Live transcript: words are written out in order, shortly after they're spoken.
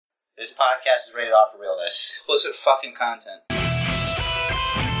This podcast is rated off for realness. Explicit fucking content.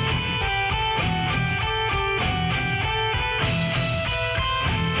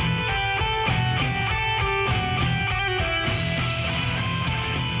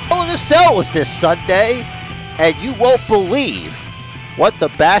 Hell in a Cell was this Sunday, and you won't believe what the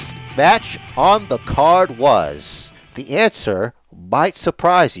best match on the card was. The answer might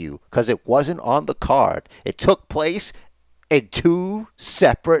surprise you, because it wasn't on the card. It took place in two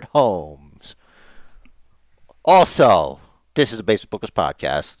separate homes. Also, this is the Basement Bookers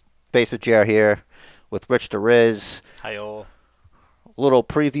Podcast. Basement Jer here with Rich the Riz. Hi-yo. Little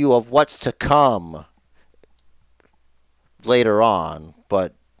preview of what's to come later on,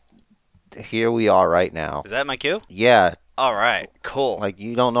 but here we are right now. Is that my cue? Yeah. All right. Cool. Like,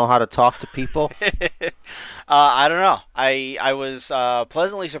 you don't know how to talk to people? I don't know. I was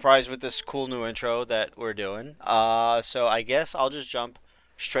pleasantly surprised with this cool new intro that we're doing. So I guess I'll just jump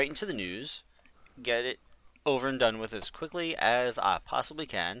straight into the news, get it over and done with as quickly as I possibly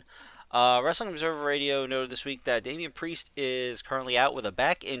can. Wrestling Observer Radio noted this week that Damian Priest is currently out with a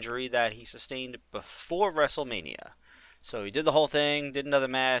back injury that he sustained before WrestleMania. So he did the whole thing, did another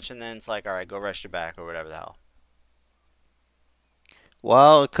match, and then it's like, all right, go rest your back or whatever the hell.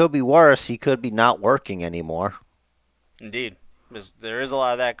 Well, it could be worse. He could be not working anymore. Indeed. There is a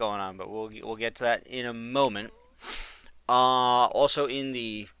lot of that going on, but we'll get to that in a moment. Also in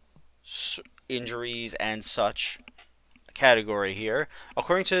the injuries and such category here,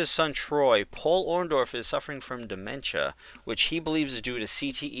 according to his son Troy, Paul Orndorff is suffering from dementia, which he believes is due to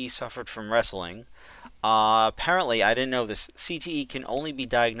CTE suffered from wrestling. Apparently, I didn't know this, CTE can only be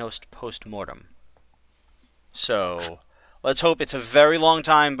diagnosed post-mortem. So, let's hope it's a very long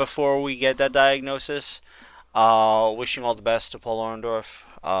time before we get that diagnosis. Wishing all the best to Paul Orndorff.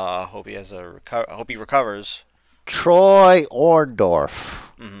 Hope he recovers. Troy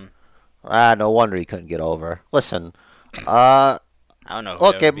Orndorff. Mm-hmm. No wonder he couldn't get over. Listen, I don't know.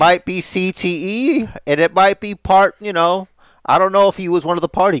 Look, it might be CTE, and it might be part, I don't know if he was one of the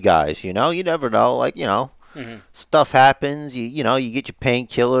party guys, you never know, Mm-hmm. Stuff happens, you get your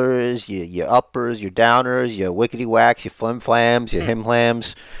painkillers, your uppers, your downers, your wickety whacks, your flim flams, your him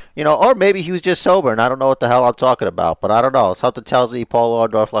flams, or maybe he was just sober, and I don't know what the hell I'm talking about, but I don't know. Something tells me Paul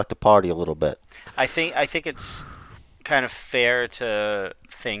Orndorff liked to party a little bit. I think it's kind of fair to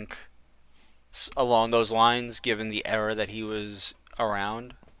think along those lines, given the era that he was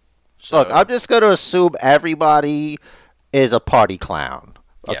around. So. Look, I'm just going to assume everybody is a party clown.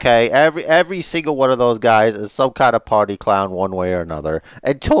 Okay, yeah. Every single one of those guys is some kind of party clown one way or another,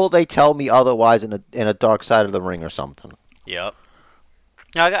 until they tell me otherwise in a dark side of the ring or something. Yep.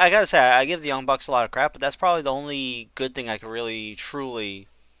 Now, I gotta say, I give the Young Bucks a lot of crap, but that's probably the only good thing I can really, truly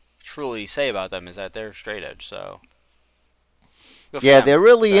say about them is that they're straight edge. So. Yeah, they're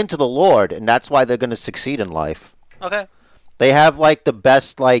really into the Lord, and that's why they're going to succeed in life. Okay. They have the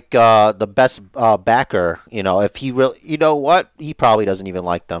best backer. If he really, you know what, he probably doesn't even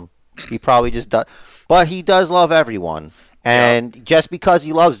like them. He probably just does, but he does love everyone, and just because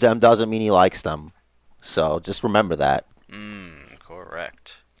he loves them doesn't mean he likes them. So just remember that.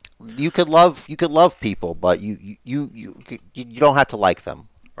 Correct. You could love people, but you don't have to like them.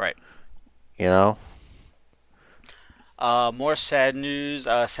 Right. More sad news.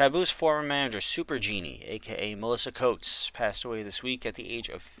 Sabu's former manager, Super Genie, a.k.a. Melissa Coates, passed away this week at the age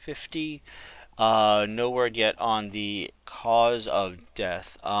of 50. No word yet on the cause of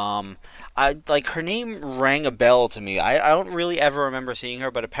death. Her name rang a bell to me. I don't really ever remember seeing her,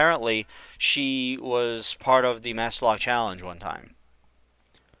 but apparently she was part of the Master Lock Challenge one time.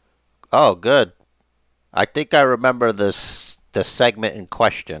 Oh, good. I think I remember the segment in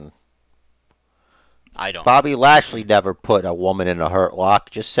question. I don't. Bobby Lashley never put a woman in a hurt lock,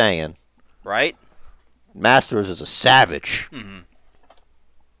 just saying. Right? Masters is a savage. Mm-hmm.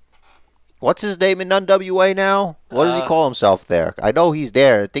 What's his name in NWA now? What does he call himself there? I know he's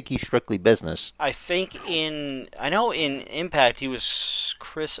there. I think he's strictly business. I know in Impact he was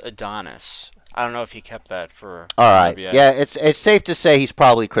Chris Adonis. I don't know if he kept that for. All right. WBA. Yeah, it's safe to say he's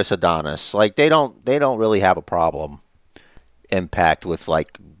probably Chris Adonis. They don't really have a problem. Impact with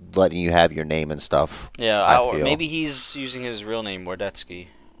letting you have your name and stuff. Yeah, or maybe he's using his real name, Mordetsky.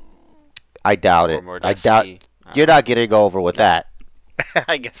 I doubt it. I doubt you're not getting over with that.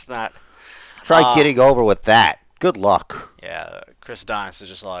 I guess not. Try getting over with that. Good luck. Yeah, Chris Adonis is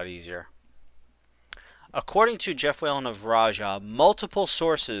just a lot easier. According to Jeff Whalen of Raja, multiple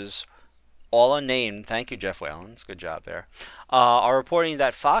sources, all unnamed, thank you, Jeff Whalen, good job there, are reporting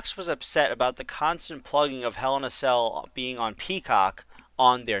that Fox was upset about the constant plugging of Hell in a Cell being on Peacock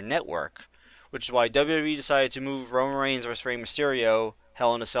on their network, which is why WWE decided to move Roman Reigns vs. Rey Mysterio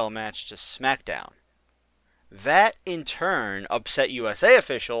Hell in a Cell match to SmackDown. That, in turn, upset USA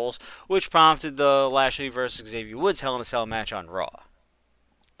officials, which prompted the Lashley versus Xavier Woods Hell in a Cell match on Raw.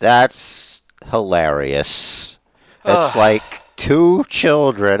 That's hilarious. It's Ugh. like two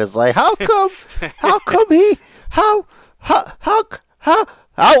children. It's like, how come he, how,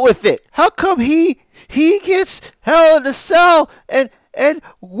 out with it. How come he gets Hell in a Cell and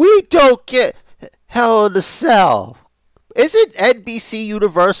we don't get Hell in a Cell? Isn't NBC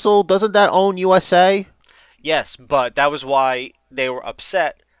Universal, doesn't that own USA? Yes, but that was why they were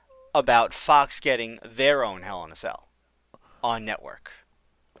upset about Fox getting their own Hell in a Cell on network.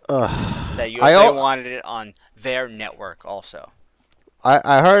 That USA wanted it on their network also.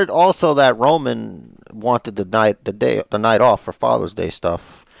 I heard also that Roman wanted the night off for Father's Day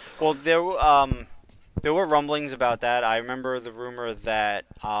stuff. Well, there were rumblings about that. I remember the rumor that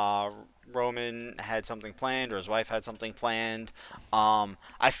Roman had something planned or his wife had something planned.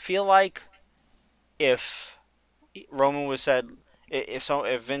 I feel like if Roman was said, if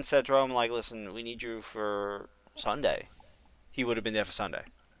Vince said to Roman, like, listen, we need you for Sunday, he would have been there for Sunday.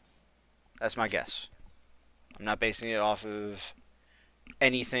 That's my guess. I'm not basing it off of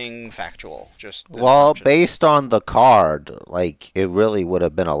anything factual. Just well, based on the card, like, it really would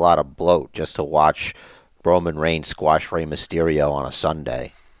have been a lot of bloat just to watch Roman Reigns squash Rey Mysterio on a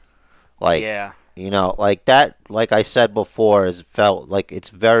Sunday. Like, yeah. You know, like that, like I said before, is felt like it's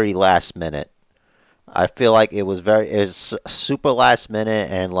very last minute. I feel like it was super last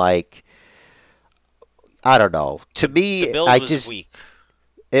minute, and like, I don't know. To me, the build was weak.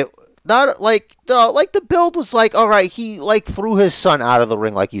 It not like the build was like, all right, he like threw his son out of the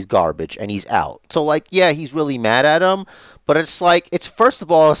ring like he's garbage and he's out. So like, yeah, he's really mad at him, but it's like, it's first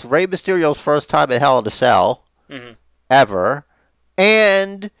of all, it's Rey Mysterio's first time at Hell in a Cell ever,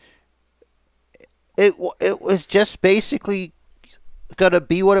 and it was just basically gonna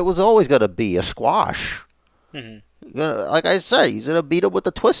be what it was always gonna be, a squash. Like I said, he's gonna beat him with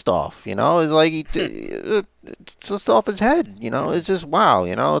the twist off. You know, it's like he twist off his head. You know, it's just wow.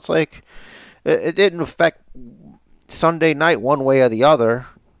 You know, it's like it didn't affect Sunday night one way or the other.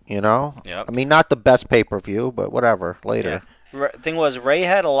 You know, yep. I mean, not the best pay-per-view, but whatever. Later, thing was, Ray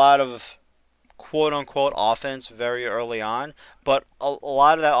had a lot of quote-unquote offense very early on, but a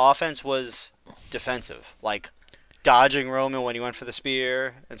lot of that offense was defensive, like dodging Roman when he went for the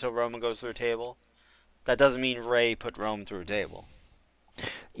spear, and so Roman goes through a table. That doesn't mean Ray put Roman through a table.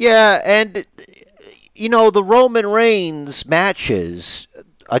 Yeah, and you know, the Roman Reigns matches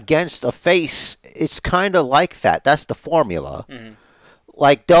against a face, it's kind of like that. That's the formula.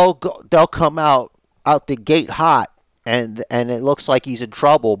 Like they'll come out the gate hot, and it looks like he's in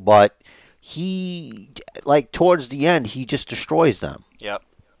trouble, but he, like, towards the end, he just destroys them. Yep.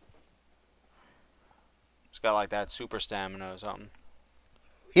 He's got like that super stamina or something.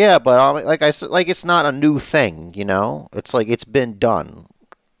 Yeah, but like I said, like, it's not a new thing, you know. It's like it's been done,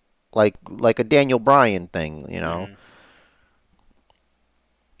 like a Daniel Bryan thing, you know.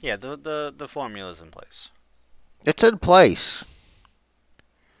 Yeah, the formula's in place. It's in place.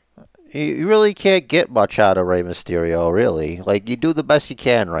 You really can't get much out of Rey Mysterio, really. Like, you do the best you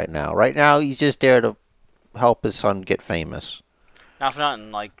can right now. Right now, he's just there to help his son get famous. Not for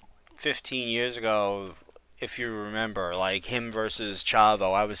nothing, like 15 years ago, if you remember, like him versus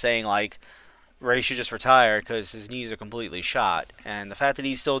Chavo, I was saying like Ray should just retire because his knees are completely shot, and the fact that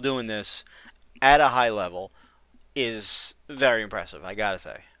he's still doing this at a high level is very impressive, I gotta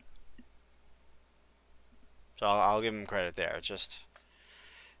say. So I'll give him credit there. It's just,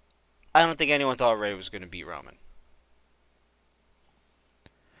 I don't think anyone thought Ray was going to beat Roman.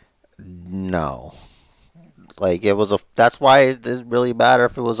 No. Like, that's why it doesn't really matter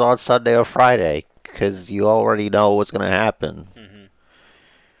if it was on Sunday or Friday, because you already know what's going to happen.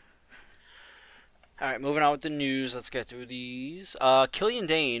 All right, moving on with the news. Let's get through these. Killian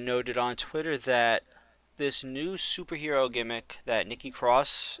Dane noted on Twitter that this new superhero gimmick that Nikki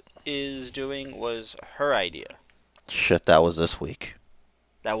Cross is doing was her idea. Shit, that was this week.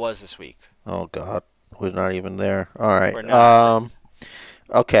 That was this week. Oh, God. We're not even there. All right. We're not.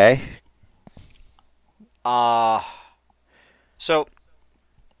 Okay. So,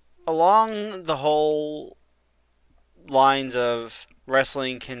 along the whole lines of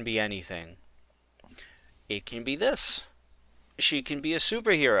wrestling can be anything, it can be this. She can be a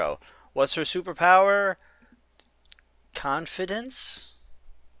superhero. What's her superpower? Confidence,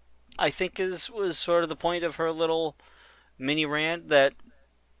 I think, was sort of the point of her little mini rant that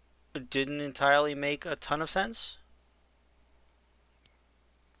didn't entirely make a ton of sense.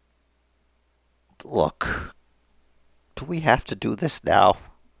 Look, do we have to do this now?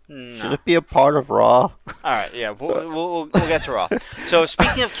 No. Should it be a part of Raw? All right, yeah, we'll get to Raw. So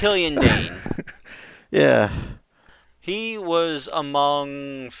speaking of Killian Dane, Yeah. he was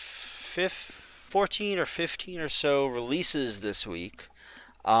among 14 or 15 or so releases this week,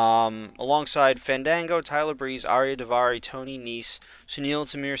 alongside Fandango, Tyler Breeze, Arya Davari, Tony Nese, Sunil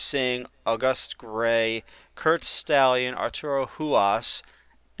Tamir Singh, Auguste Gray, Kurt Stallion, Arturo Huas,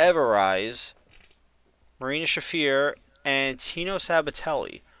 Everrise, Marina Shafir, and Tino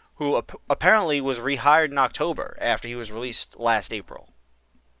Sabatelli, who apparently was rehired in October after he was released last April.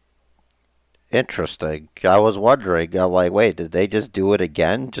 Interesting. I was wondering. I'm like, wait, did they just do it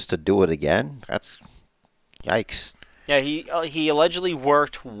again? Just to do it again? That's yikes. Yeah, he allegedly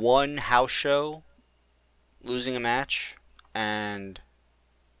worked one house show, losing a match, and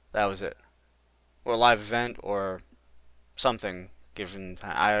that was it. Or a live event, or something given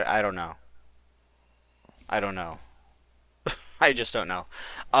time. I don't know. I don't know. I just don't know.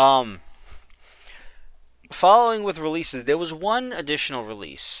 Following with releases, there was one additional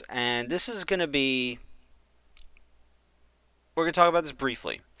release, and this is going to be... We're going to talk about this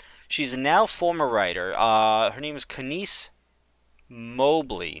briefly. She's a now former writer. Her name is Kenise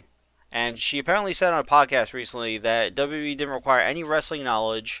Mobley, and she apparently said on a podcast recently that WWE didn't require any wrestling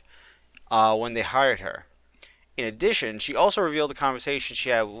knowledge when they hired her. In addition, she also revealed a conversation she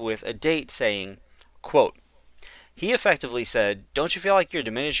had with a date saying, quote, "He effectively said, 'Don't you feel like you're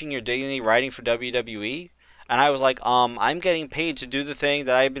diminishing your dignity writing for WWE?' And I was like, I'm getting paid to do the thing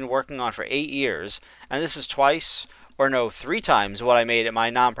that I've been working on for 8 years, and this is 3 times what I made at my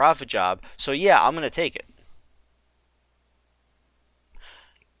nonprofit job, so yeah, I'm going to take it."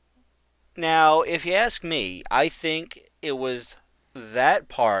 Now, if you ask me, I think it was that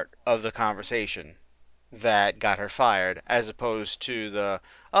part of the conversation that got her fired, as opposed to the,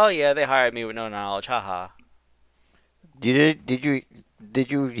 "Oh yeah, they hired me with no knowledge, haha." Did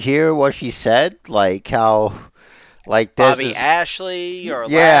you hear what she said? Like how, like this Bobby is Ashley or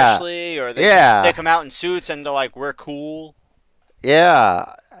yeah, Lashley, or yeah, they come out in suits and they're like, "We're cool." yeah.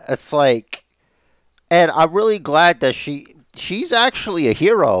 It's like, and I'm really glad that she's actually a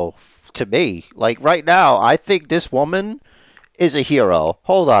hero to me. Like right now, I think this woman is a hero.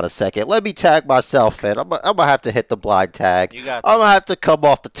 Hold on a second. Let me tag myself in. I'm gonna have to hit the blind tag. You got I'm gonna have to come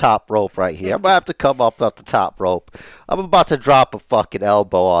off the top rope right here. I'm gonna have to come off the top rope. I'm about to drop a fucking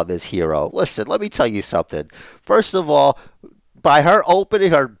elbow on this hero. Listen, let me tell you something. First of all, by her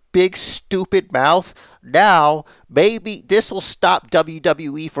opening her big stupid mouth, now maybe this will stop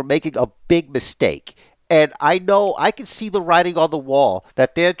WWE from making a big mistake. And I know I can see the writing on the wall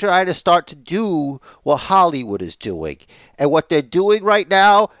that they're trying to start to do what Hollywood is doing. And what they're doing right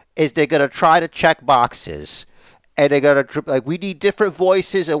now is they're going to try to check boxes. And they're going to, like, we need different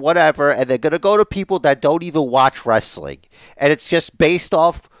voices and whatever. And they're going to go to people that don't even watch wrestling. And it's just based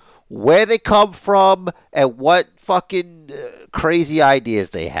off where they come from and what fucking crazy ideas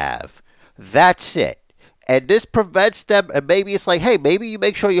they have. That's it. And this prevents them, and maybe it's like, hey, maybe you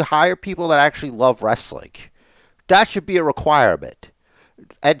make sure you hire people that actually love wrestling. That should be a requirement.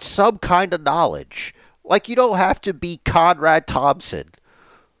 And some kind of knowledge. Like, you don't have to be Conrad Thompson.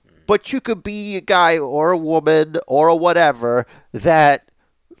 But you could be a guy or a woman or a whatever that,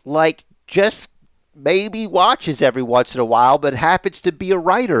 like, just maybe watches every once in a while, but happens to be a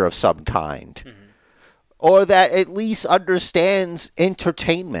writer of some kind. Mm-hmm. Or that at least understands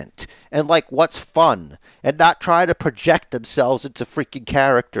entertainment and, like, what's fun. And not try to project themselves into freaking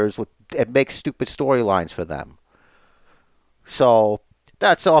characters and make stupid storylines for them. So,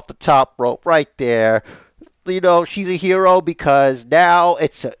 that's off the top rope right there. You know, she's a hero because now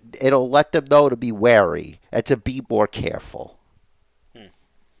it'll let them know to be wary and to be more careful.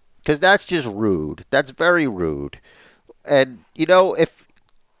 Because that's just rude. That's very rude. And, you know,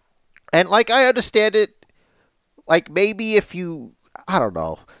 and like I understand it, like maybe if you, I don't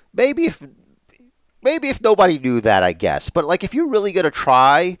know, maybe if nobody knew that, I guess. But like if you're really going to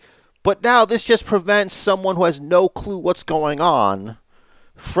try, but now this just prevents someone who has no clue what's going on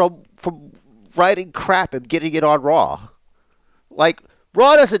from writing crap and getting it on Raw. Like,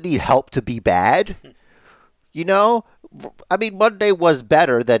 Raw doesn't need help to be bad. You know? I mean, Monday was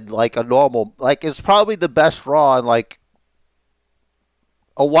better than, like, a normal... Like, it's probably the best Raw in, like,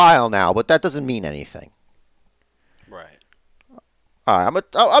 a while now, but that doesn't mean anything. Right. All right,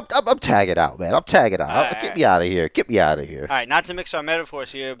 I'm tagging out, man. I'm tagging out. Get me out of here. Get me out of here. All right, not to mix our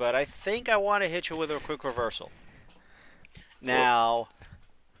metaphors here, but I think I want to hit you with a quick reversal. Now...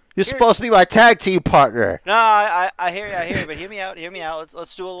 You're supposed to be my tag team partner. No, I hear you, but hear me out.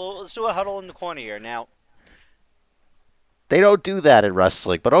 Let's do a huddle in the corner here. Now, they don't do that in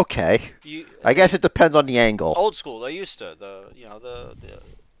wrestling, but okay. I guess it depends on the angle. Old school, they used to.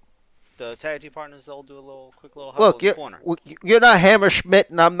 the tag team partners, they'll do a quick little huddle Look, in the corner. you're not Hammerschmidt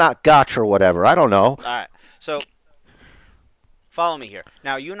and I'm not Gotch or whatever. I don't know. All right. So, follow me here.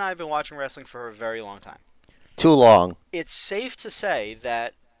 Now, you and I have been watching wrestling for a very long time. Too long. It's safe to say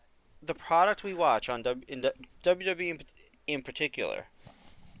that the product we watch on WWE in particular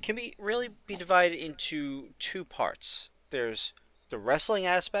can really be divided into two parts. There's the wrestling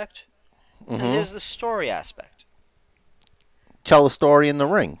aspect, and there's the story aspect. Tell a story in the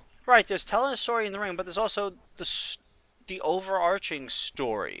ring. Right, there's telling a story in the ring, but there's also the overarching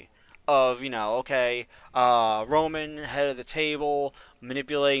story of, Roman, head of the table,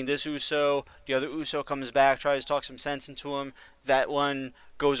 manipulating this Uso. The other Uso comes back, tries to talk some sense into him. That one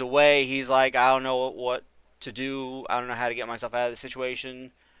goes away. He's like, I don't know what to do. I don't know how to get myself out of the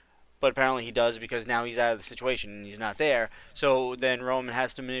situation. But apparently he does, because now he's out of the situation and he's not there. So then Roman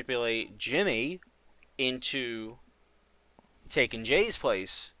has to manipulate Jimmy into taking Jay's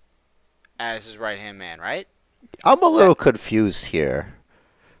place as his right-hand man, right? I'm a little confused here.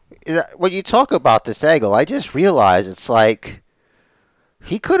 When you talk about this angle, I just realized it's like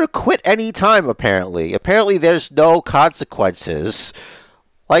he could have quit any time, apparently. Apparently there's no consequences.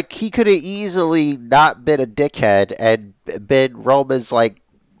 Like, he could have easily not been a dickhead and been Roman's,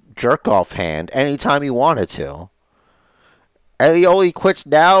 jerk-off hand anytime he wanted to. And he only quits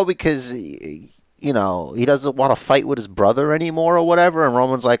now because, he doesn't want to fight with his brother anymore or whatever, and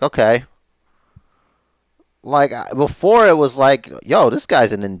Roman's like, okay. Like, before it was like, yo, this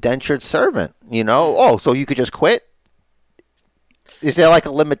guy's an indentured servant, Oh, so you could just quit? Is there,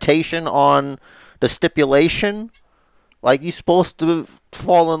 a limitation on the stipulation? Like, you're supposed to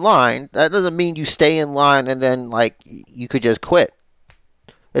fall in line. That doesn't mean you stay in line and then, you could just quit.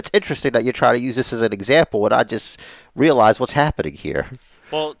 It's interesting that you try to use this as an example, and I just realized what's happening here.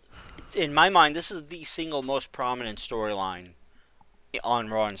 Well, in my mind, this is the single most prominent storyline on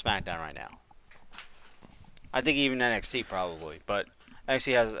Raw and SmackDown right now. I think even NXT probably, but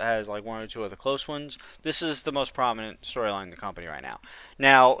NXT has one or two of the close ones. This is the most prominent storyline in the company right now.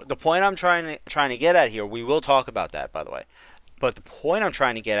 Now, the point I'm trying to get at here, we will talk about that, by the way, but the point I'm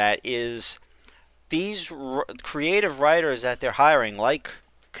trying to get at is these creative writers that they're hiring, like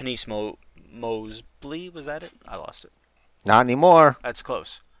Kingske Mobley, was that it? I lost it. Not anymore. That's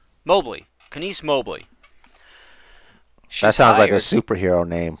close. Mobley. Kingske Mobley. That sounds like a superhero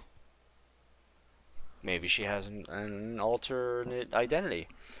name. Maybe she has an alternate identity.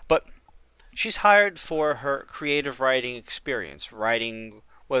 But she's hired for her creative writing experience, writing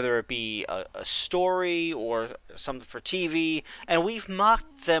whether it be a story or something for TV. And we've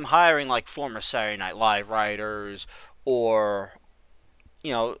mocked them hiring former Saturday Night Live writers or,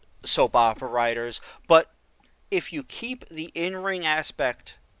 soap opera writers. But if you keep the in-ring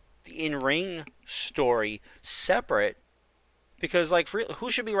aspect, the in-ring story separate, because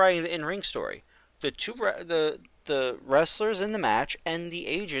who should be writing the in-ring story? The wrestlers in the match and the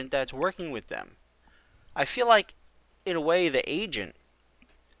agent that's working with them. I feel like, in a way, the agent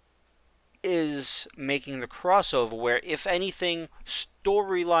is making the crossover where, if anything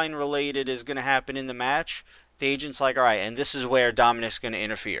storyline related is going to happen in the match, the agent's like, all right, and this is where Dominic's going to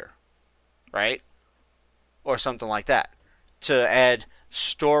interfere, right? Or something like that, to add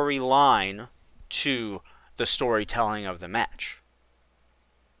storyline to the storytelling of the match.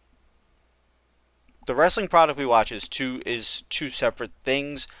 The wrestling product we watch is two separate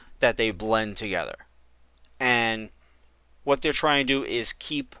things that they blend together. And what they're trying to do is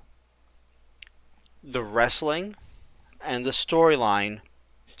keep the wrestling and the storyline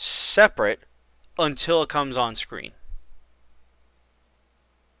separate until it comes on screen.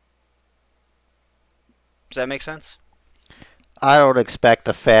 Does that make sense? I don't expect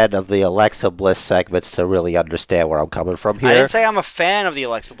a fan of the Alexa Bliss segments to really understand where I'm coming from here. I didn't say I'm a fan of the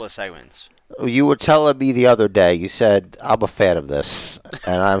Alexa Bliss segments. You were telling me the other day, you said, I'm a fan of this.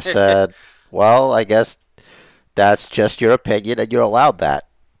 And I said, well, I guess that's just your opinion and you're allowed that.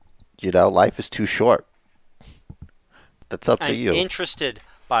 Life is too short. That's up to you. I'm interested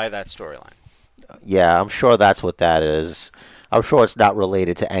by that storyline. Yeah, I'm sure that's what that is. I'm sure it's not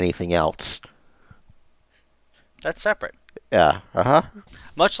related to anything else. That's separate. Yeah, uh-huh.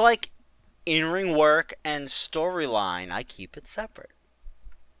 Much like in-ring work and storyline, I keep it separate.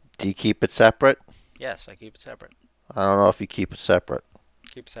 Do you keep it separate? Yes, I keep it separate. I don't know if you keep it separate.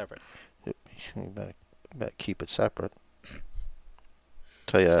 Keep it separate. You better keep it separate.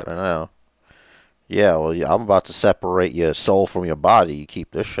 Tell you that right now. Yeah, well, I'm about to separate your soul from your body. You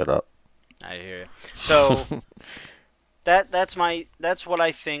keep this shit up. I hear you. So that's what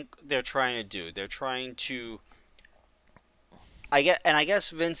I think they're trying to do. They're trying to. I guess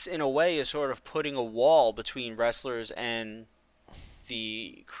Vince, in a way, is sort of putting a wall between wrestlers and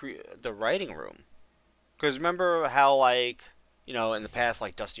the writing room. Because remember how, like, in the past,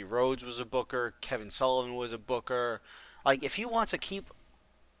 like, Dusty Rhodes was a booker, Kevin Sullivan was a booker. Like, if you want to keep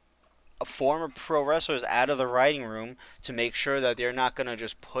former pro wrestlers out of the writing room to make sure that they're not going to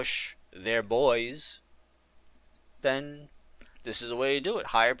just push their boys, then this is the way to do it.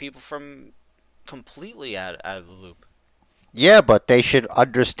 Hire people from completely out of the loop. Yeah, but they should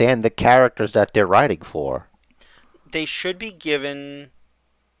understand the characters that they're writing for. They should be given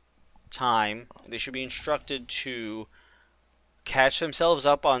time. They should be instructed to catch themselves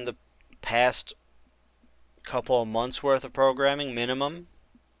up on the past couple of months worth of programming minimum,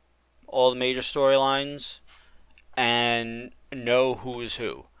 all the major storylines, and know who's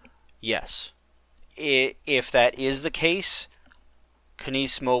who. Yes. If that is the case,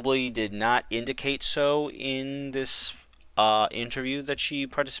 Kenice Mobley did not indicate so in this interview that she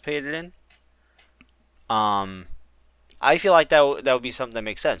participated in. I feel like that would be something that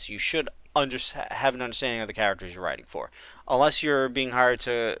makes sense. You should have an understanding of the characters you're writing for. Unless you're being hired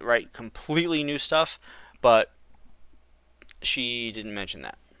to write completely new stuff, but she didn't mention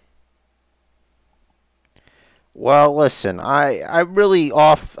that. Well, listen, I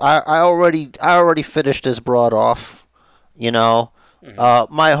already finished this broad off,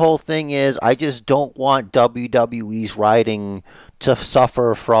 My whole thing is I just don't want WWE's writing to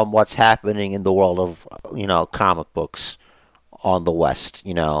suffer from what's happening in the world of, comic books on the West,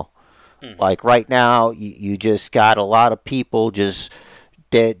 Like right now, you just got a lot of people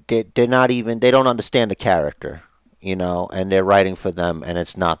they're not even, they don't understand the character, and they're writing for them and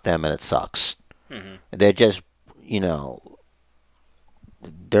it's not them and it sucks. Mm-hmm. They're just,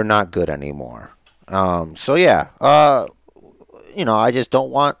 they're not good anymore. So yeah, I just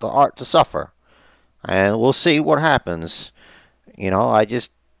don't want the art to suffer, and we'll see what happens. I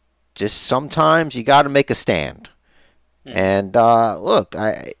just sometimes you got to make a stand, and look,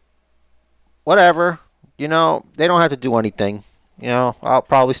 whatever, they don't have to do anything. I'll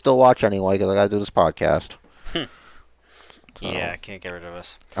probably still watch anyway because I got to do this podcast. Yeah, can't get rid of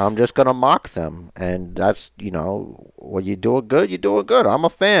us. I'm just gonna mock them, and that's when you do it good, you do it good. I'm a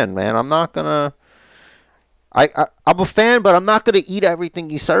fan, man. I'm not gonna. I'm a fan, but I'm not gonna eat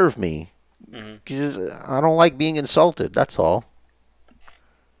everything you serve me. Because I don't like being insulted. That's all.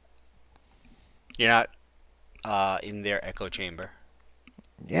 You're not in their echo chamber.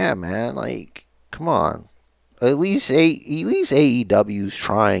 Yeah, man. Like, come on. At least AEW's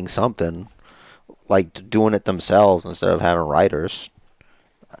trying something. Like doing it themselves instead of having writers.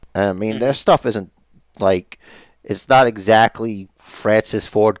 I mean, their stuff isn't like, it's not exactly Francis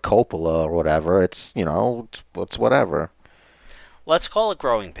Ford Coppola or whatever. It's it's whatever. Let's call it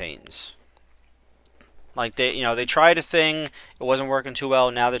growing pains. Like they tried a thing, it wasn't working too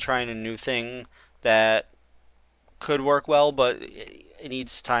well. Now they're trying a new thing that could work well, but it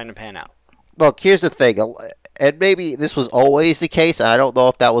needs time to pan out. Look, here's the thing, and maybe this was always the case. I don't know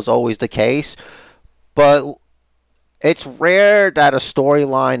if that was always the case. But it's rare that a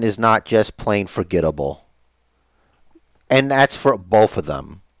storyline is not just plain forgettable. And that's for both of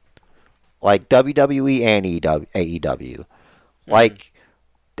them. Like WWE and AEW. Like,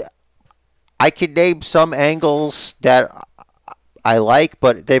 I could name some angles that I like,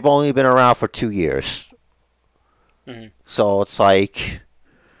 but they've only been around for 2 years. So it's like,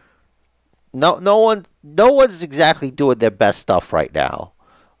 no one's exactly doing their best stuff right now.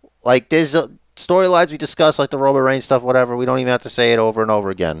 Like, there's storylines we discussed, like the Roman Reigns stuff, whatever. We don't even have to say it over and over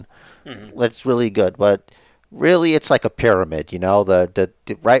again. That's really good, but really, it's like a pyramid. The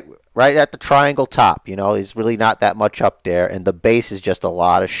right at the triangle top. Is really not that much up there, and the base is just a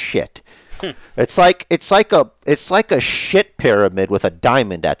lot of shit. It's like a shit pyramid with a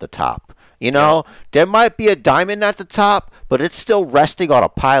diamond at the top. There might be a diamond at the top, but it's still resting on a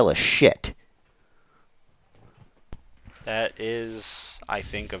pile of shit. That is, I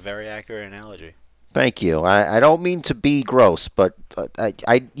think, a very accurate analogy. Thank you. I don't mean to be gross, but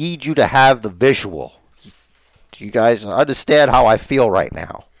I need you to have the visual. Do you guys understand how I feel right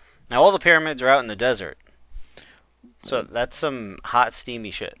now? Now, all the pyramids are out in the desert. So that's some hot,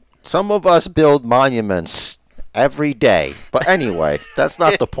 steamy shit. Some of us build monuments every day. But anyway, that's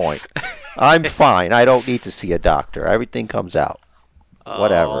not the point. I'm fine. I don't need to see a doctor. Everything comes out.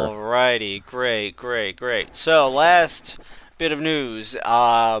 Whatever. Alrighty. Great. So, last bit of news.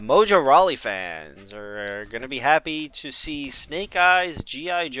 Mojo Rawley fans are going to be happy to see Snake Eyes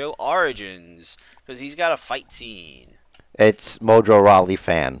G.I. Joe Origins, because he's got a fight scene. It's Mojo Rawley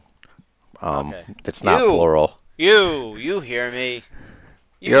fan. Okay. It's not plural. You hear me.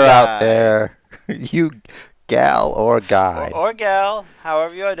 You're out there. You gal or guy. Or gal,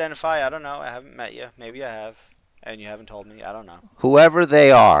 however you identify. I don't know. I haven't met you. Maybe I have. and you haven't told me. I don't know. Whoever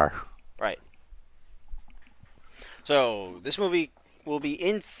they are. Right. So, this movie will be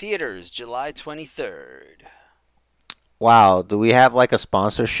in theaters July 23rd. Wow, do we have like a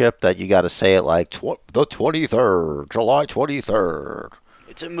sponsorship that you got to say it like the 23rd, July 23rd?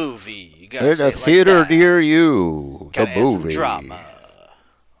 It's a movie. You gotta In say a it theater like that. near you. Gotta The add some movie. drama.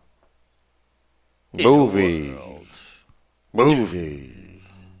 Movie. World. Movie.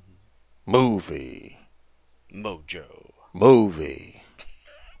 Movie. Mojo. Movie.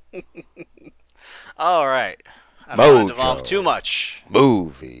 All right. I don't want to Mojo. devolve too much.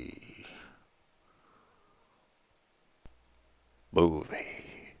 Movie.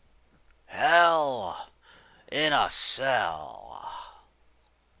 Movie. Hell in a Cell.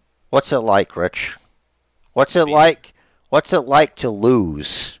 What's it like, Rich? What's it like? What's it like to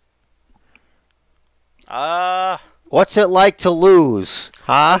lose? What's it like to lose?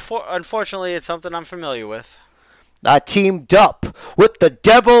 Huh? Unfortunately, it's something I'm familiar with. I teamed up with the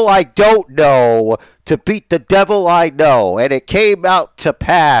devil I don't know to beat the devil I know. And it came out to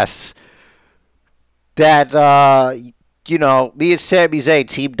pass that, me and Sami Zayn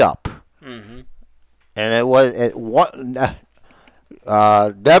teamed up. Mm-hmm. And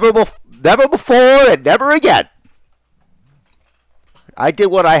never before and never again. I did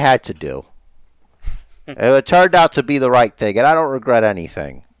what I had to do. And it turned out to be the right thing, and I don't regret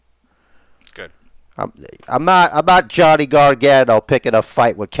anything. Good. I'm not Johnny Gargano picking a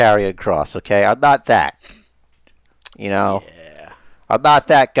fight with Karrion Kross, okay? I'm not that. Yeah. I'm not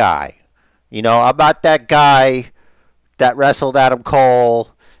that guy. I'm not that guy that wrestled Adam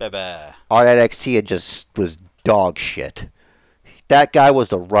Cole Bye-bye. on NXT and just was dog shit. That guy was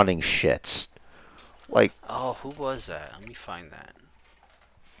the running shits. Oh, who was that? Let me find that.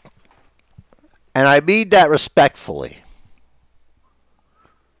 And I mean that respectfully.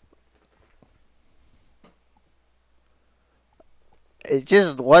 It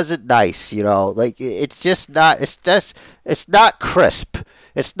just wasn't nice, it's just not, it's not crisp.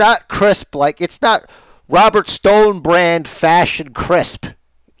 It's not crisp, it's not Robert Stone brand fashion crisp,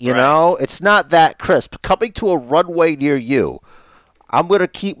 Right. It's not that crisp. Coming to a runway near you. I'm going to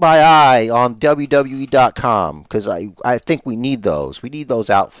keep my eye on WWE.com because I think we need those. We need those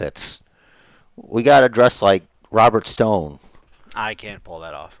outfits. We got to dress like Robert Stone. I can't pull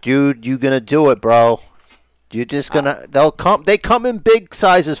that off. Dude, you going to do it, bro. You're just going to they come in big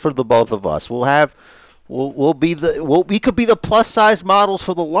sizes for the both of us. We could be the plus size models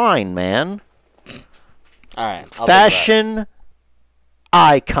for the line, man. All right. Fashion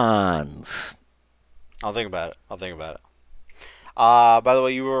icons. I'll think about it. By the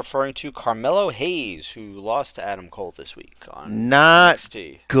way, you were referring to Carmelo Hayes, who lost to Adam Cole this week on Not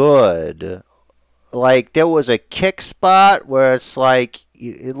NXT. good. There was a kick spot where it's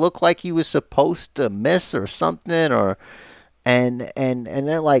it looked like he was supposed to miss or something, and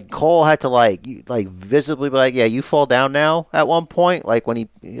then Cole had to visibly be yeah, you fall down now at one point, when I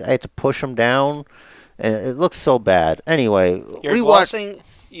had to push him down, and it looked so bad. Anyway, You're glossing.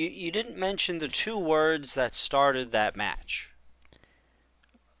 You didn't mention the two words that started that match.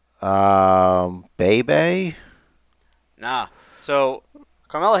 Baby. Nah. So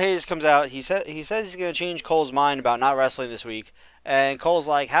Carmelo Hayes comes out. He says he's going to change Cole's mind about not wrestling this week, and Cole's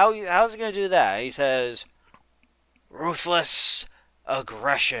like, how's he going to do that? He says, ruthless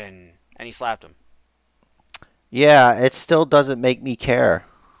aggression, and he slapped him. Yeah, it still doesn't make me care.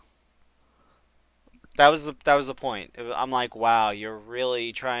 That was the point. I'm like, wow, you're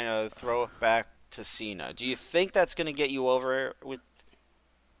really trying to throw it back to Cena. Do you think that's going to get you over with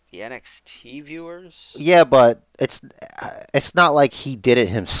the NXT viewers? Yeah, but it's not like he did it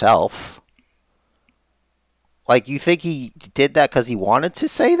himself. You think he did that because he wanted to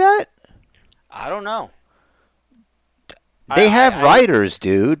say that? I don't know. They have writers,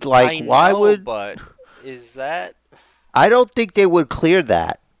 dude. Why would? But is that? I don't think they would clear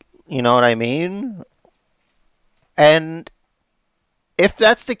that. You know what I mean? And if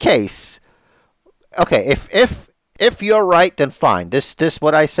that's the case, okay. If you're right, then fine. This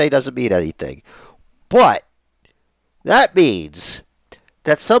what I say doesn't mean anything. But that means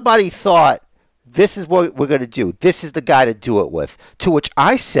that somebody thought this is what we're going to do. This is the guy to do it with. To which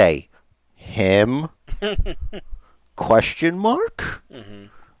I say, him? Question mark? Mm-hmm.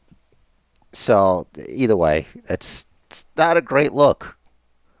 So either way, it's not a great look.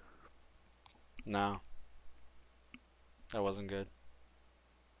 No. That wasn't good.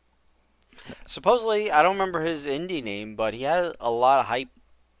 Supposedly, I don't remember his indie name, but he had a lot of hype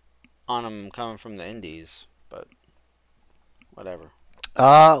on him coming from the indies. But whatever.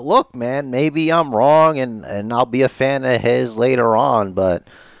 Look, man, maybe I'm wrong, and I'll be a fan of his later on, but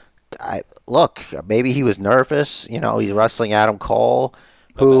look, maybe he was nervous. He's wrestling Adam Cole,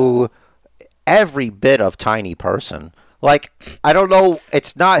 who every bit of tiny person. Like, I don't know,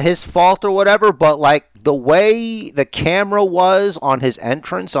 it's not his fault or whatever, but like the way the camera was on his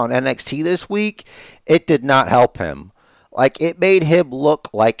entrance on NXT this week, it did not help him. Like, it made him look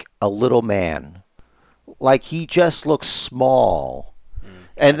like a little man. Like, he just looks small.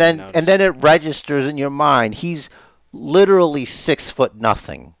 And then it registers in your mind. He's literally 6'0"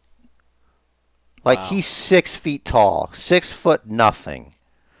 nothing. Like, wow. He's 6 feet tall, 6 foot nothing.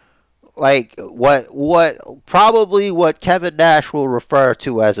 Like probably what Kevin Nash will refer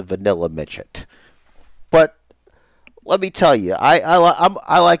to as a vanilla midget. But let me tell you,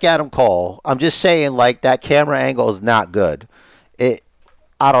 I like Adam Cole. I'm just saying, like, that camera angle is not good.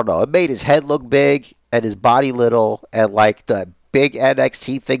 I don't know. It made his head look big and his body little, and like the big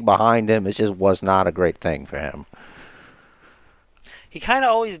NXT thing behind him, it just was not a great thing for him. He kind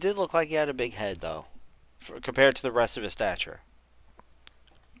of always did look like he had a big head, though, compared to the rest of his stature.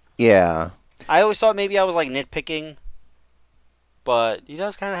 Yeah. I always thought maybe I was like nitpicking, but he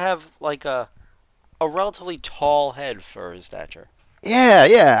does kind of have like a relatively tall head for his stature.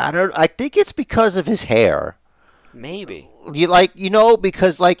 Yeah. I think it's because of his hair. Maybe.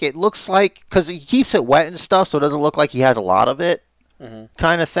 Because like it looks like, because he keeps it wet and stuff, so it doesn't look like he has a lot of it,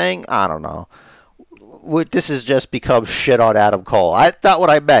 kind of thing. I don't know. This has just become shit on Adam Cole. That's not what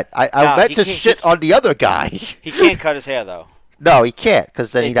I meant. I meant to shit on the other guy. He can't cut his hair though. No, he can't,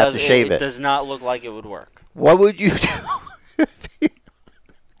 because then he'd have to shave it. It does not look like it would work. What would you do?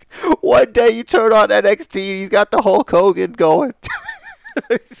 One day you turn on NXT and he's got the Hulk Hogan going.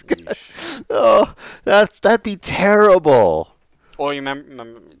 That'd be terrible. Or you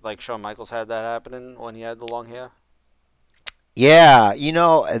remember, like Shawn Michaels had that happening when he had the long hair? Yeah,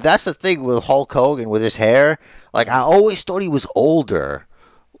 that's the thing with Hulk Hogan with his hair. Like, I always thought he was older.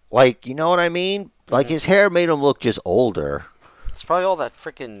 Like, you know what I mean? Like, his hair made him look just older. It's probably all that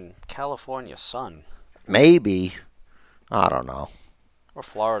freaking California sun. Maybe. I don't know. Or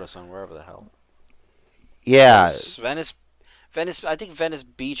Florida sun, wherever the hell. Yeah. Venice. I think Venice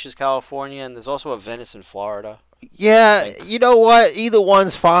Beach is California, and there's also a Venice in Florida. Yeah, you know what? Either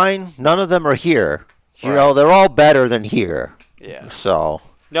one's fine. None of them are here. You right. know, they're all better than here. Yeah. So.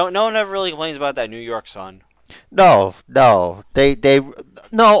 No one ever really complains about that New York sun. No.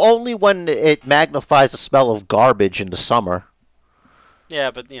 Only when it magnifies the smell of garbage in the summer. Yeah,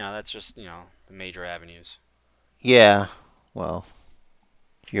 but, that's just, the major avenues. Yeah. Well,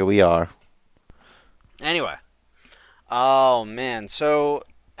 here we are. Anyway. Oh, man. So,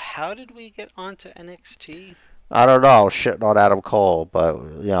 how did we get onto NXT? I don't know. Shitting on Adam Cole, but,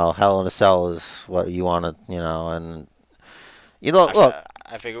 Hell in a Cell is what you want to, and... Look.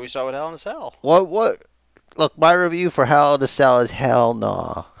 I figure we saw with Hell in a Cell. What? Look, my review for Hell in a Cell is hell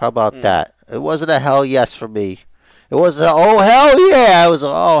no. How about that? It wasn't a hell yes for me. It wasn't a, oh, hell yeah. It was a,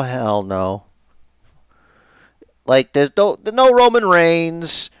 oh, hell no. Like, there's no Roman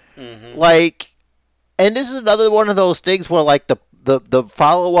Reigns. Mm-hmm. Like, and this is another one of those things where, like, the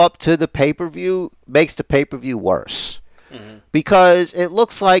follow-up to the pay-per-view makes the pay-per-view worse. Mm-hmm. Because it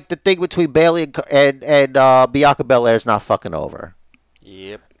looks like the thing between Bayley and Bianca Belair is not fucking over.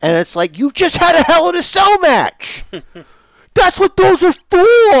 Yep. And it's like, you just had a Hell in a Cell match. That's what those are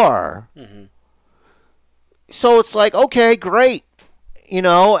for. Mm-hmm. So it's like, okay, great. And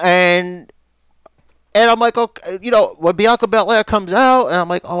I'm like, okay, when Bianca Belair comes out, and I'm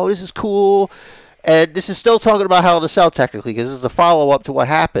like, oh, this is cool. And this is still talking about Hell in a Cell, technically, because this is the follow-up to what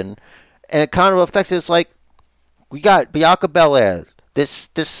happened. And it kind of affected, it's like, we got Bianca Belair, this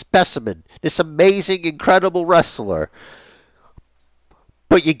specimen, this amazing, incredible wrestler.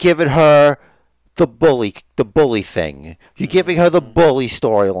 But you're giving her the bully thing. You're giving her the bully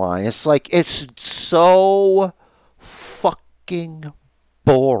storyline. It's like, it's so fucking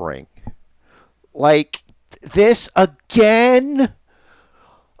boring. Like, this again?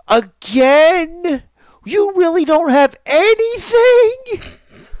 You really don't have anything?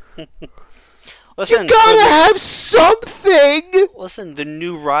 Listen, you gotta have something! Listen, the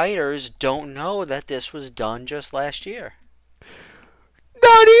new writers don't know that this was done just last year.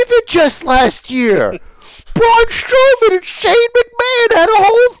 Not even just last year. Braun Strowman and Shane McMahon had a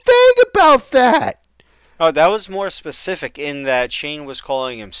whole thing about that. Oh, that was more specific in that Shane was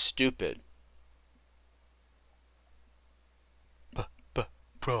calling him stupid.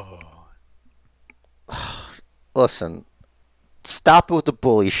 Braun. Listen, stop with the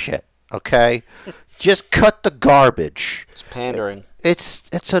bully shit, okay? Just cut the garbage. It's pandering. It's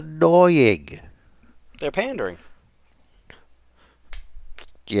annoying. They're pandering.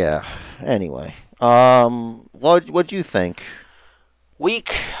 Yeah. Anyway, what'd you think?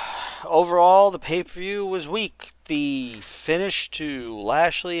 Week. overall, the pay-per-view was weak. The finish to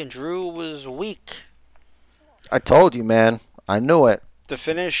Lashley and Drew was weak. I told you, man. I knew it. The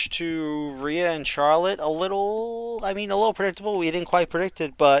finish to Rhea and Charlotte, a little predictable. We didn't quite predict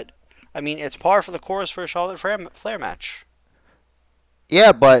it, but, it's par for the course for a Charlotte Flair match.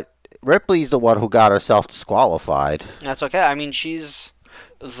 Yeah, but Ripley's the one who got herself disqualified. That's okay. She's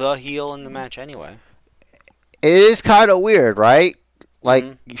the heel in the match anyway. It is kind of weird, right? Like,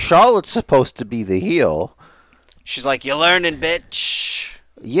 Charlotte's supposed to be the heel. She's like, "You learning, bitch."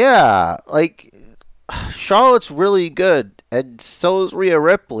 Yeah, like, Charlotte's really good, and so is Rhea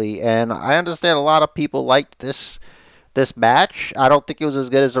Ripley, and I understand a lot of people liked this match. I don't think it was as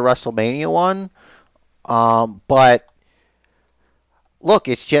good as the WrestleMania one, but look,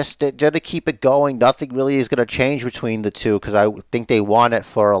 it's just to keep it going. Nothing really is going to change between the two because I think they want it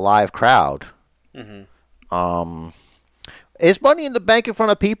for a live crowd. Mm-hmm. Is Money in the Bank in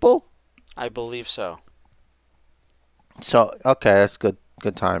front of people? I believe so. So, okay, that's good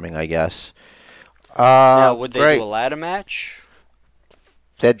timing, I guess. Now, would they do a ladder match?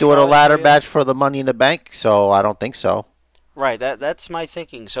 They're doing a ladder match for the Money in the Bank, so I don't think so. Right, that's my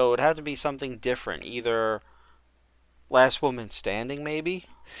thinking. So it would have to be something different. Either Last Woman Standing, maybe?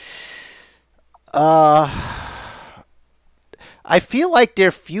 I feel like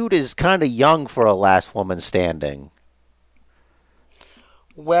their feud is kind of young for a Last Woman Standing.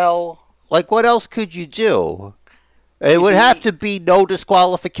 Well, like, what else could you do? It would have to be no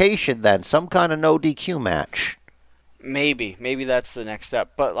disqualification then, some kind of no DQ match. Maybe that's the next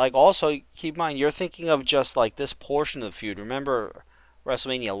step. But also keep in mind, you're thinking of just this portion of the feud. Remember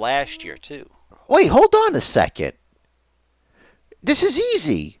WrestleMania last year too. Wait, hold on a second. This is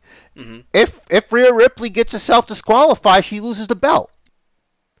easy. Mm-hmm. If Rhea Ripley gets herself disqualified, she loses the belt.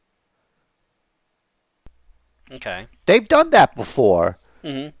 Okay. They've done that before.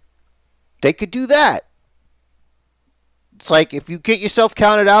 Mm-hmm. They could do that. It's like if you get yourself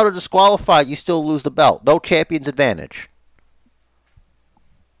counted out or disqualified, you still lose the belt. No champion's advantage.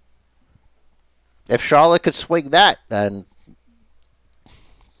 If Charlotte could swing that, then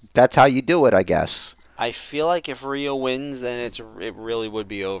that's how you do it, I guess. I feel like if Rhea wins, then it really would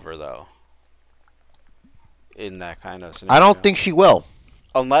be over, though. In that kind of scenario. I don't think she will.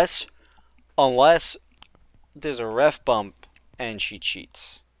 Unless there's a ref bump and she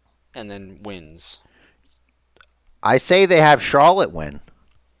cheats and then wins. I say they have Charlotte win.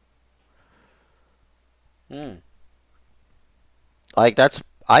 It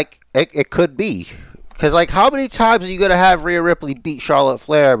could be. Because, how many times are you going to have Rhea Ripley beat Charlotte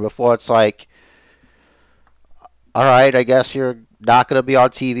Flair before it's like, all right, I guess you're not going to be on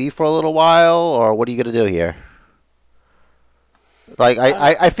TV for a little while, or what are you going to do here?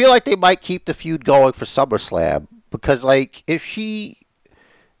 I feel like they might keep the feud going for SummerSlam. Because, if she...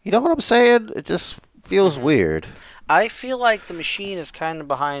 You know what I'm saying? It just feels weird. I feel like the Machine is kind of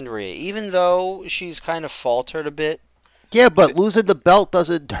behind Rhea, even though she's kind of faltered a bit. Yeah, but losing the belt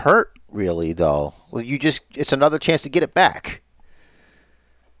doesn't hurt, really, though. Well, it's another chance to get it back.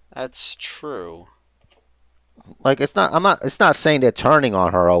 That's true. It's not saying they're turning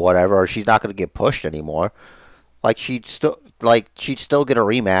on her or whatever, or she's not going to get pushed anymore. She'd still get a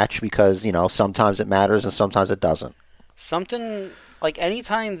rematch because, sometimes it matters and sometimes it doesn't. Something,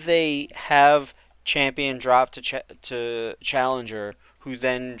 anytime they have champion drop to challenger, who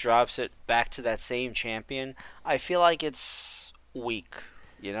then drops it back to that same champion, I feel like it's weak,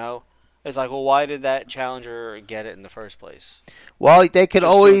 It's well, why did that challenger get it in the first place? Well, they could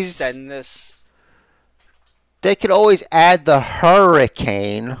always extend this. They could always add the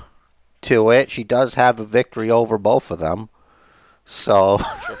Hurricane to it. She does have a victory over both of them. So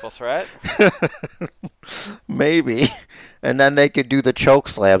triple threat? Maybe. And then they could do the choke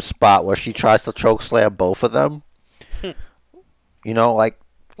slam spot where she tries to choke slam both of them.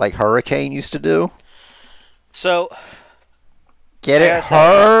 Like Hurricane used to do. So get it,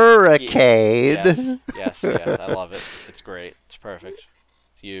 Hurricane. Yes, I love it. It's great. It's perfect.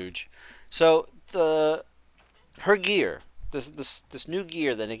 It's huge. So her gear, this new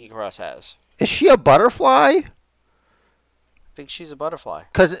gear that Nikki Cross has. Is she a butterfly? I think she's a butterfly.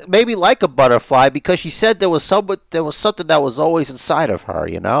 Because maybe like a butterfly, because she said there was something that was always inside of her,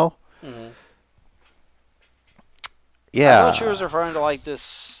 Mm-hmm. Yeah. I thought she was referring to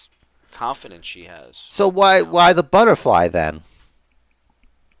this confidence she has. So why the butterfly then?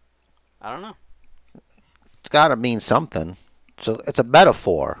 I don't know. It's got to mean something. So it's a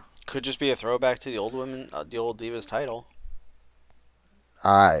metaphor. Could just be a throwback to the old Divas title.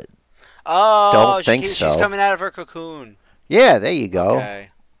 Don't think so. She's coming out of her cocoon. Yeah, there you go. Okay.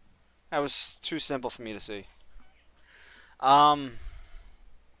 That was too simple for me to see.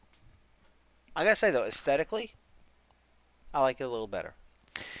 I gotta say though, aesthetically, I like it a little better.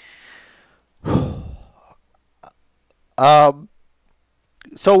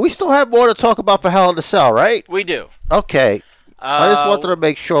 So we still have more to talk about for Hell in a Cell, right? We do. Okay. I just wanted to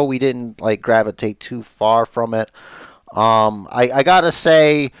make sure we didn't like gravitate too far from it. I gotta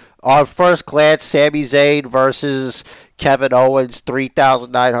say, on first glance, Sami Zayn versus Kevin Owens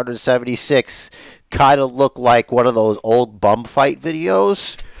 3,976 kind of looked like one of those old bum fight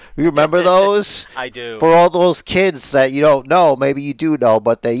videos. You remember those? I do. For all those kids that you don't know, maybe you do know,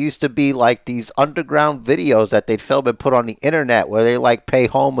 but they used to be like these underground videos that they'd film and put on the internet where they like pay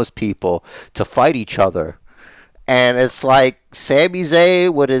homeless people to fight each other. And it's like Sami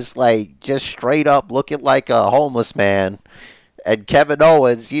Zayn with his like just straight up looking like a homeless man, and Kevin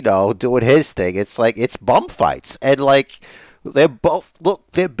Owens, doing his thing. It's like it's bum fights, and like they're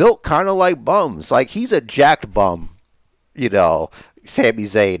built kind of like bums. Like he's a jacked bum, Sami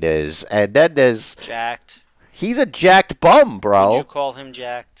Zayn is, and then there's jacked. He's a jacked bum, bro. Would you call him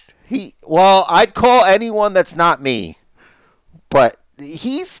jacked? I'd call anyone that's not me, but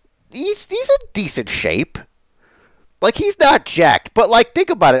he's in decent shape. Like, he's not jacked, but, like, think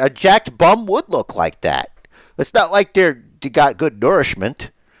about it. A jacked bum would look like that. It's not like they got good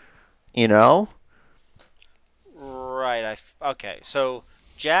nourishment, Right. Okay, so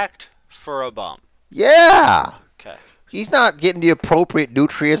jacked for a bum. Yeah. Okay. He's not getting the appropriate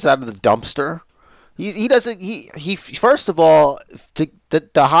nutrients out of the dumpster. He doesn't, first of all, the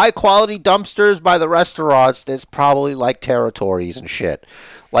high-quality dumpsters by the restaurants, there's probably, like, territories and shit.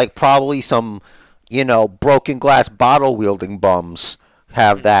 Like, probably some... broken glass bottle wielding bums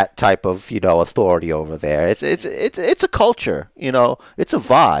have that type of, authority over there. It's a culture, it's a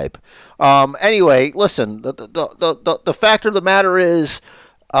vibe. Anyway, listen, the fact of the matter is,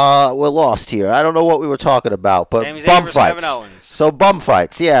 we're lost here. I don't know what we were talking about, but bum fights. So bum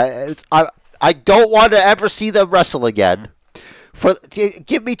fights, yeah. I don't want to ever see them wrestle again.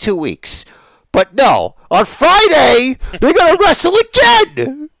 Give me 2 weeks. But no, on Friday they're gonna wrestle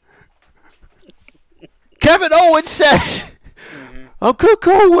again. Kevin Owens said, I'm going to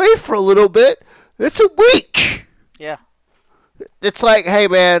go away for a little bit. It's a week. Yeah. It's like, hey,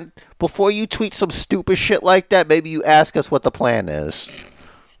 man, before you tweet some stupid shit like that, maybe you ask us what the plan is.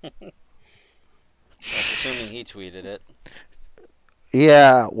 That's assuming he tweeted it.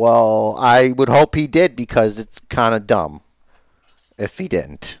 Yeah, well, I would hope he did because it's kind of dumb if he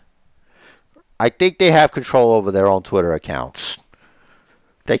didn't. I think they have control over their own Twitter accounts.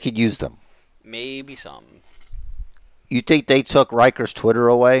 They could use them. Maybe some. You think they took Riker's Twitter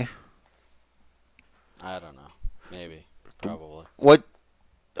away? I don't know. Maybe. Probably. What?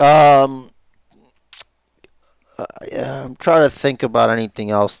 Yeah, I'm trying to think about anything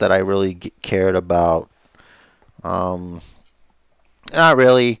else that I really cared about. Not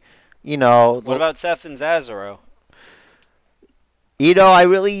really. What about Seth and Cesaro? I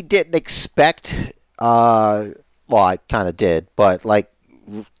really didn't expect. Well, I kind of did, but like.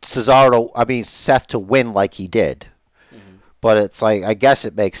 Seth to win like he did. Mm-hmm. But it's like, I guess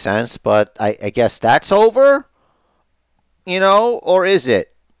it makes sense, but I guess that's over? Or is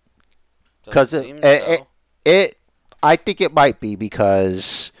it? Because I think it might be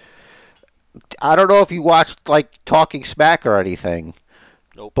because I don't know if you watched like Talking Smack or anything.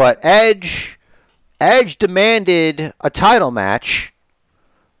 Nope. But Edge demanded a title match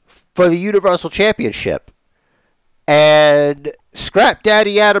for the Universal Championship. And Scrap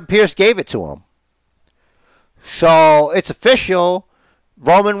Daddy Adam Pearce gave it to him. So it's official.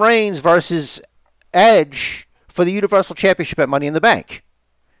 Roman Reigns versus Edge for the Universal Championship at Money in the Bank.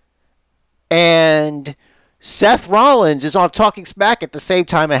 And Seth Rollins is on Talking Smack at the same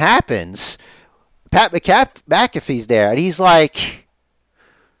time it happens. Pat McAfee's there, and he's like,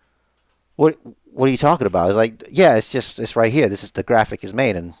 What are you talking about? He's like, yeah, it's right here. The graphic is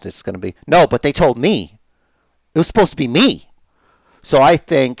made, and it's going to be... No, but they told me. It was supposed to be me. So I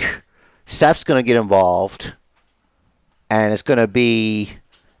think Seth's going to get involved, and it's going to be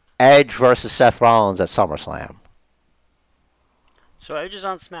Edge versus Seth Rollins at SummerSlam. So Edge is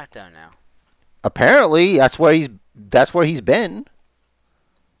on SmackDown now. Apparently, that's where he's been.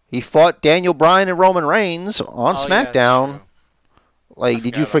 He fought Daniel Bryan and Roman Reigns on SmackDown. Yeah,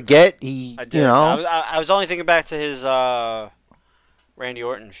 did you forget? I did. I was only thinking back to his Randy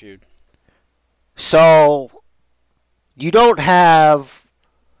Orton feud. So you have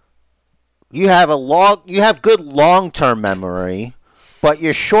good long-term memory, but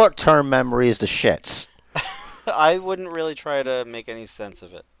your short-term memory is the shits. I wouldn't really try to make any sense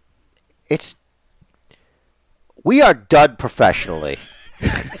of it. We are done professionally.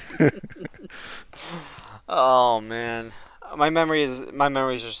 Oh man, my memory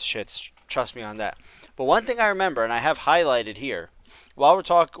is just shit Trust me on that. But one thing I remember, and I have highlighted here,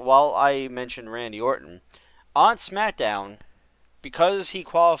 while I mentioned Randy Orton, on SmackDown, because he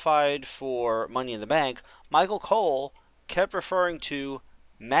qualified for Money in the Bank, Michael Cole kept referring to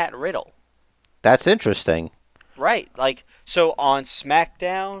Matt Riddle. That's interesting. Right. Like, so on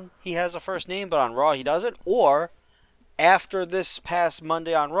SmackDown, he has a first name, but on Raw, he doesn't? Or, after this past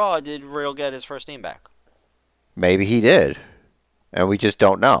Monday on Raw, did Riddle get his first name back? Maybe he did, and we just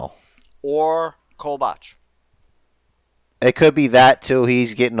don't know. Or Cole Botch. It could be that, too.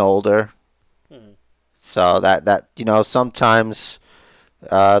 He's getting older. Mm-hmm. So that sometimes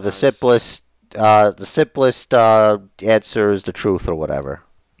the simplest answer is the truth or whatever.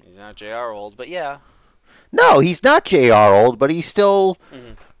 He's not JR old, but yeah. No, he's not JR old, but he's still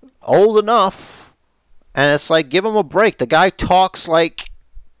old enough. And it's like, give him a break. The guy talks like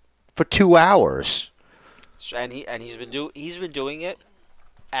for 2 hours. And he's been doing it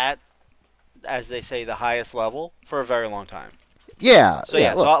at, as they say, the highest level for a very long time. Yeah. So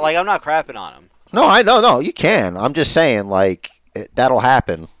yeah, look, so like I'm not crapping on him. No, you can. I'm just saying, like, that'll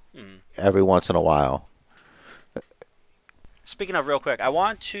happen every once in a while. Speaking of, real quick, I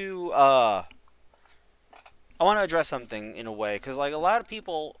want to address something in a way, because like a lot of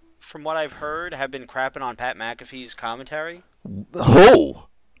people, from what I've heard, have been crapping on Pat McAfee's commentary. Who?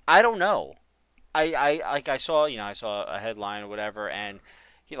 I don't know. I saw a headline or whatever, and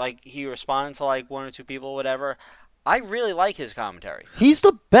he responded to like one or two people or whatever. I really like his commentary. He's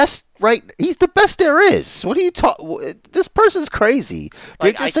the best, right? He's the best there is. What are you talking? This person's crazy.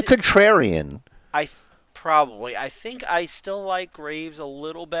 They're just a contrarian. I think I still like Graves a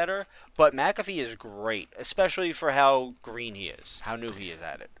little better, but McAfee is great, especially for how green he is, how new he is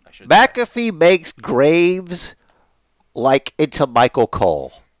at it. McAfee makes Graves like into Michael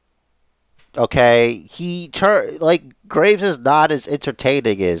Cole. Okay, Graves is not as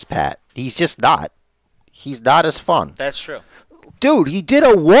entertaining as Pat. He's just not. He's not as fun. That's true. Dude, he did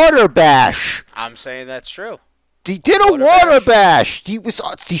a water bash. I'm saying that's true. He did a water bash. He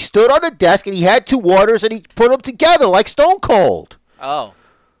stood on the desk and he had two waters and he put them together like Stone Cold. Oh.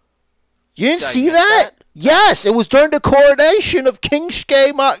 You didn't see that? Yes, it was during the coronation of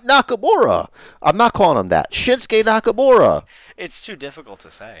Kingske Nakamura. I'm not calling him that. Shinsuke Nakamura. It's too difficult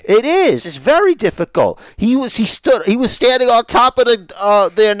to say. It is. It's very difficult. He was standing on top of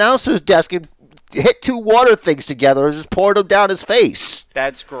the announcer's desk and hit two water things together and just poured them down his face.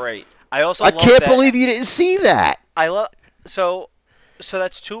 That's great. I can't believe you didn't see that. So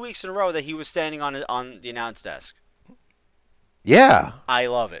that's 2 weeks in a row that he was standing on the announce desk. Yeah. I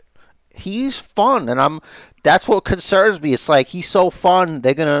love it. He's fun, and that's what concerns me. It's like he's so fun,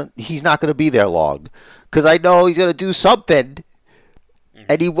 he's not gonna be there long, because I know he's gonna do something,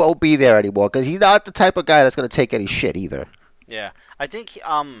 and he won't be there anymore. Because he's not the type of guy that's gonna take any shit either. Yeah, I think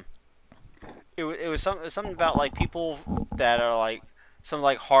it was something about like people that are like some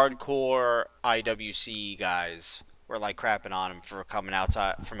like hardcore IWC guys were like crapping on him for coming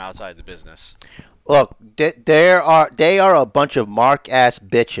from outside the business. Look, they are a bunch of mark-ass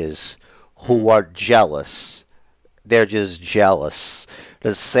bitches who are jealous. They're just jealous.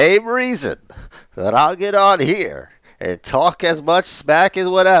 The same reason that I'll get on here and talk as much smack as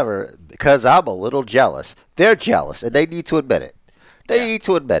whatever, because I'm a little jealous. They're jealous, and they need to admit it. They need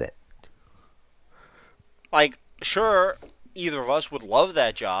to admit it. Like, sure, either of us would love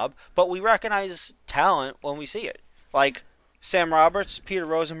that job, but we recognize talent when we see it. Like, Sam Roberts, Peter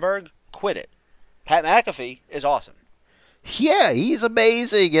Rosenberg, quit it. Pat McAfee is awesome. Yeah, he's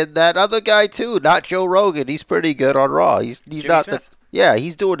amazing, and that other guy too, not Joe Rogan. He's pretty good on Raw. He's not Smith.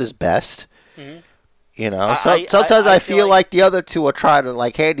 He's doing his best. Mm-hmm. You know, sometimes I feel like the other two are trying to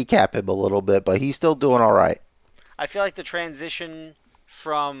like handicap him a little bit, but he's still doing all right. I feel like the transition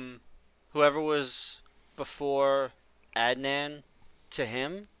from whoever was before Adnan to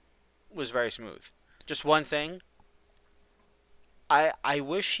him was very smooth. Just one thing. I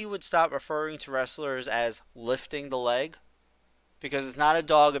wish he would stop referring to wrestlers as lifting the leg, because it's not a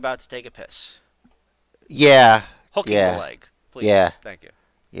dog about to take a piss. Yeah. Hooking the leg, please. Yeah. Thank you.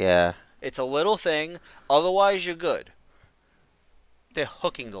 Yeah. It's a little thing. Otherwise, you're good. They're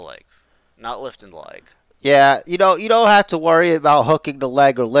hooking the leg, not lifting the leg. Yeah, you don't have to worry about hooking the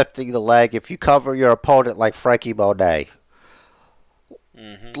leg or lifting the leg if you cover your opponent like Frankie Monet.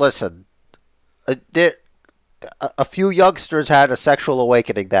 Mm-hmm. Listen, a few youngsters had a sexual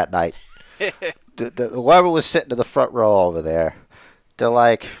awakening that night. Whoever was sitting in the front row over there, they're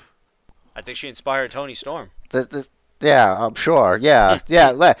like... I think she inspired Tony Storm. Yeah, I'm sure. Yeah,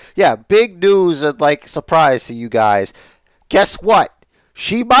 yeah. Big news and like surprise to you guys. Guess what?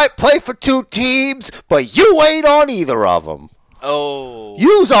 She might play for two teams, but you ain't on either of them. Oh.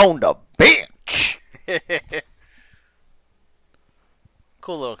 You's on the bitch.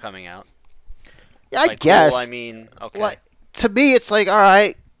 Cool little coming out. Yeah, I guess. Cool, I mean, okay. Like, to me, it's like, all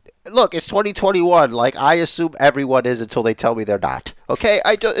right, look, it's 2021. Like, I assume everyone is until they tell me they're not. Okay?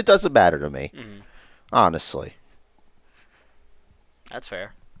 It doesn't matter to me. Mm-hmm. Honestly. That's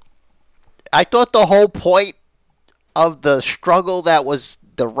fair. I thought the whole point of the struggle that was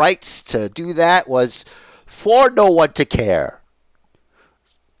the rights to do that was for no one to care.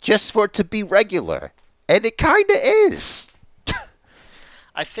 Just for it to be regular. And it kind of is.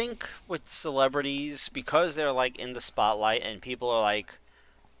 I think with celebrities, because they're like in the spotlight and people are like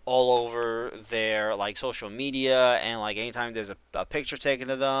all over their like social media, and like anytime there's a picture taken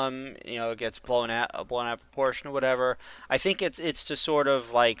of them, you know, it gets blown out proportion or whatever. I think it's to sort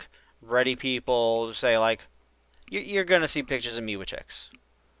of like ready people say like, you're gonna see pictures of me with chicks.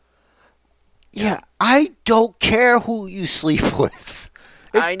 Yeah, I don't care who you sleep with.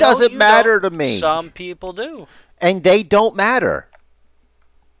 I It doesn't matter to me. Some people do. And they don't matter.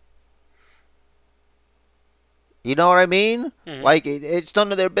 You know what I mean? Mm-hmm. Like, it's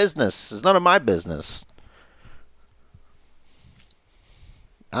none of their business. It's none of my business.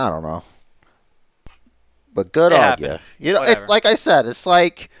 I don't know. But good on you. You know, it's, like I said, it's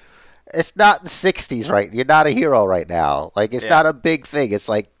like, it's not the 60s, right? You're not a hero right now. Like, it's not a big thing. It's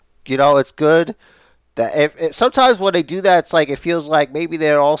like, you know, it's good. That if sometimes when they do that, it's like, it feels like maybe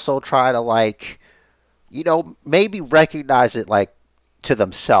they're also trying to, like, you know, maybe recognize it, like, to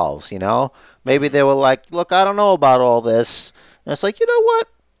themselves, you know? Maybe they were like, look, I don't know about all this. And it's like, you know what?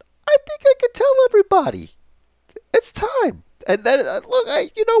 I think I can tell everybody. It's time. And then, look,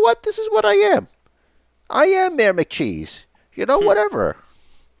 you know what? This is what I am. I am Mayor McCheese. You know, whatever.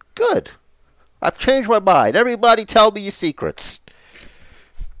 Good. I've changed my mind. Everybody tell me your secrets.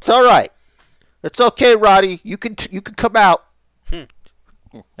 It's all right. It's okay, Roddy. You can come out.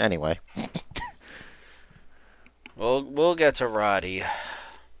 Anyway. We'll get to Roddy.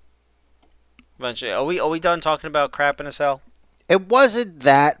 Eventually. Are we done talking about crap in a cell? It wasn't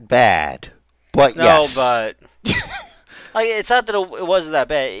that bad, but no, yes. No, but like, it's not that it wasn't that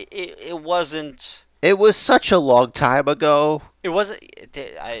bad. It wasn't. It was such a long time ago. It wasn't.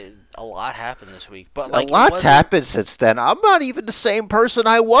 A lot happened this week, but like a lot's happened since then. I'm not even the same person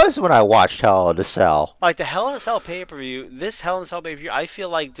I was when I watched Hell in a Cell. Like the Hell in a Cell pay-per-view, this Hell in a Cell pay-per-view, I feel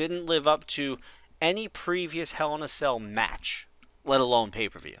like didn't live up to any previous Hell in a Cell match, let alone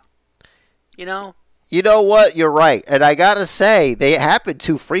pay-per-view. You know? You know what? You're right. And I got to say, they happen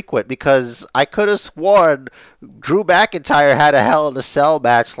too frequent because I could have sworn Drew McIntyre had a Hell in a Cell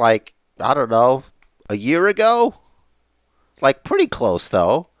match like, I don't know, a year ago? Like, pretty close,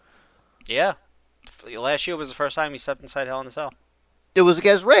 though. Yeah. Last year was the first time he stepped inside Hell in a Cell. It was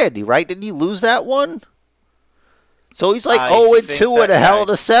against Randy, right? Didn't he lose that one? So he's like 0-2 in a Hell in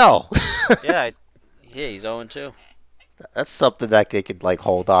a Cell. Yeah, he's 0-2. That's something that they could like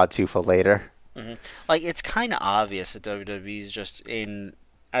hold on to for later. Mm-hmm. Like, it's kind of obvious that WWE's just in,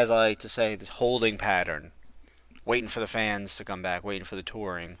 as I like to say, this holding pattern, waiting for the fans to come back, waiting for the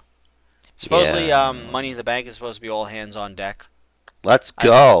touring. Supposedly, Money in the Bank is supposed to be all hands on deck. Let's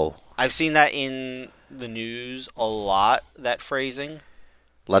go. I've seen that in the news a lot. That phrasing.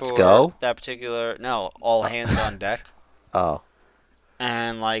 Let's go. That particular all hands on deck. Oh.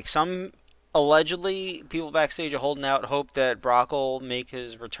 And like some. Allegedly, people backstage are holding out hope that Brock will make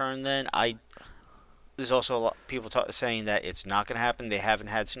his return then. There's also a lot of people saying that it's not going to happen. They haven't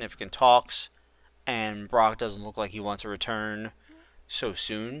had significant talks, and Brock doesn't look like he wants to return so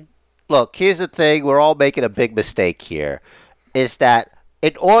soon. Look, here's the thing. We're all making a big mistake here. Is that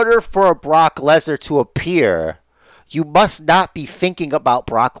in order for a Brock Lesnar to appear, you must not be thinking about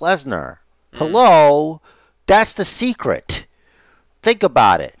Brock Lesnar. Hello? That's the secret. Think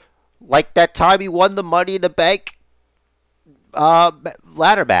about it. Like that time he won the Money in the Bank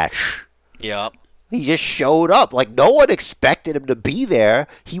ladder match. Yep. He just showed up. Like, no one expected him to be there.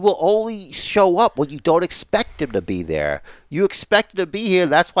 He will only show up when you don't expect him to be there. You expect him to be here,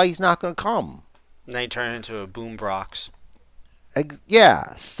 that's why he's not going to come. And then he turned into a Boom Brox.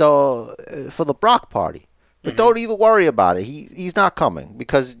 Yeah, so for the Brock party. But don't even worry about it. He's not coming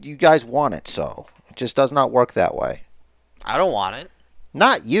because you guys want it, so. It just does not work that way. I don't want it.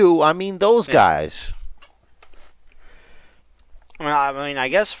 Not you. I mean those guys. I mean, I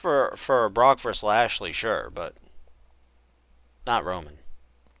guess for Brock versus Lashley, sure, but not Roman.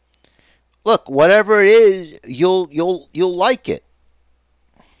 Look, whatever it is, you'll like it.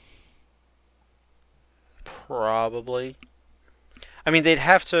 Probably. I mean, they'd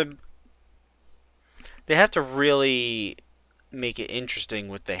have to really make it interesting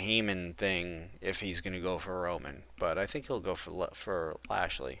with the Heyman thing if he's going to go for Roman, but I think he'll go for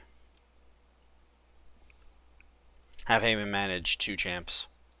Lashley. Have Heyman manage 2 champs.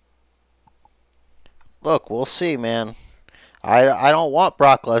 Look, we'll see, man. I don't want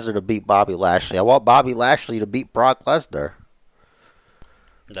Brock Lesnar to beat Bobby Lashley. I want Bobby Lashley to beat Brock Lesnar.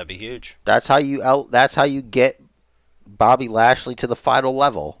 That'd be huge. That's how you get Bobby Lashley to the final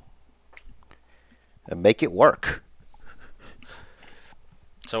level and make it work.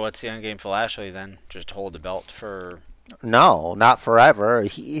 So what's the end game for Lashley then? Just hold the belt for... No, not forever.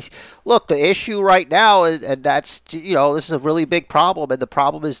 Look, the issue right now is, and that's, this is a really big problem, and the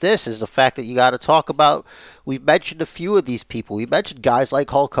problem is the fact that you got to talk about, we've mentioned a few of these people. We mentioned guys like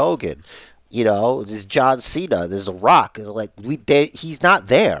Hulk Hogan, there's John Cena, there's The Rock. Like, he's not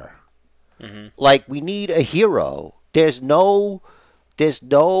there. Mm-hmm. Like, we need a hero. There's no,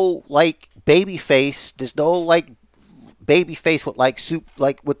 like, baby face. There's no, like, baby face with, like,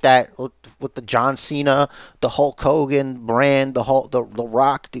 with the John Cena, the Hulk Hogan brand, the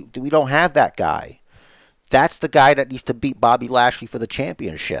Rock. We don't have that guy. That's the guy that needs to beat Bobby Lashley for the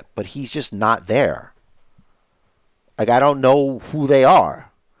championship, but he's just not there. Like, I don't know who they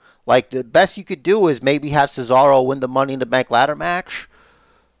are. Like, the best you could do is maybe have Cesaro win the Money in the Bank ladder match,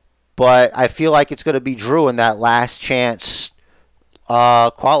 but I feel like it's going to be Drew in that last chance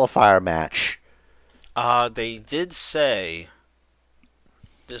qualifier match. They did say,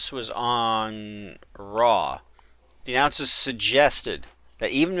 this was on Raw, the announcers suggested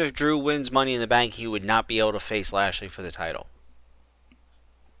that even if Drew wins Money in the Bank, he would not be able to face Lashley for the title.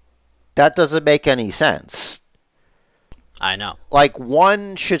 That doesn't make any sense. I know. Like,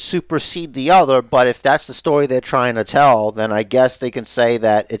 one should supersede the other, but if that's the story they're trying to tell, then I guess they can say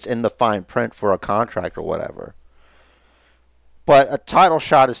that it's in the fine print for a contract or whatever. But a title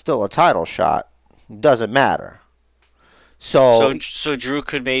shot is still a title shot. It doesn't matter. So Drew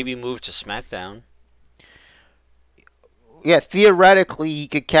could maybe move to SmackDown. Yeah, theoretically he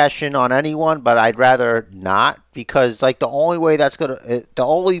could cash in on anyone, but I'd rather not, because like the only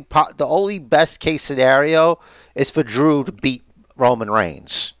best case scenario is for Drew to beat Roman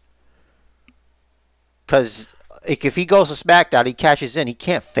Reigns. Because if he goes to SmackDown, he cashes in. He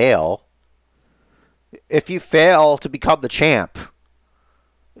can't fail. If you fail to become the champ,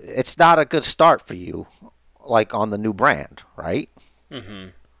 it's not a good start for you, like on the new brand, right? Mm-hmm.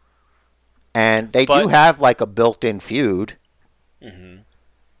 And they do have like a built-in feud. Mm-hmm.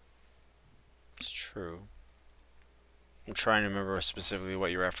 It's true. I'm trying to remember specifically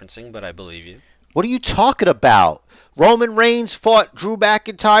what you're referencing, but I believe you. What are you talking about? Roman Reigns fought Drew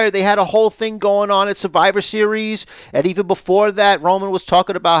McIntyre. They had a whole thing going on at Survivor Series. And even before that, Roman was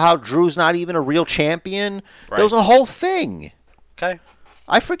talking about how Drew's not even a real champion. Right. There was a whole thing. Okay.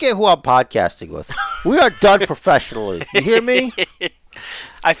 I forget who I'm podcasting with. We are done professionally. You hear me?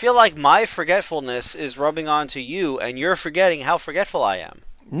 I feel like my forgetfulness is rubbing onto you, and you're forgetting how forgetful I am.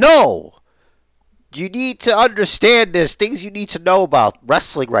 No! You need to understand this. Things you need to know about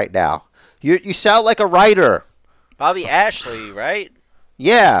wrestling right now. You sound like a writer. Bobby Ashley, right?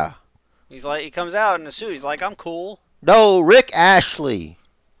 Yeah. He's like, he comes out in a suit. He's like, I'm cool. No, Rick Ashley.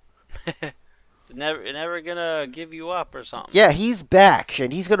 Never gonna give you up or something. Yeah, he's back,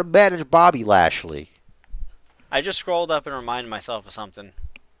 and he's gonna manage Bobby Lashley. I just scrolled up and reminded myself of something.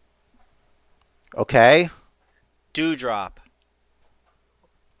 Okay. Dewdrop.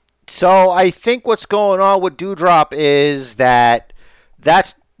 So I think what's going on with Dewdrop is that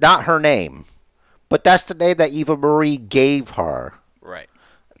that's not her name, but that's the name that Eva Marie gave her. Right.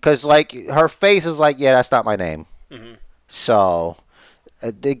 Because, like, her face is like, yeah, that's not my name. Mm-hmm. So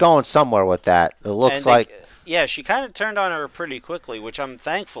they're going somewhere with that. It looks like... Yeah, she kind of turned on her pretty quickly, which I'm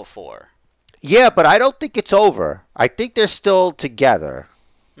thankful for. Yeah, but I don't think it's over. I think they're still together.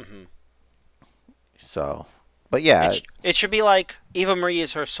 Mm-hmm. So, but yeah. It should be like Eva Marie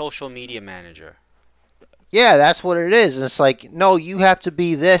is her social media manager. Yeah, that's what it is. It's like, no, you have to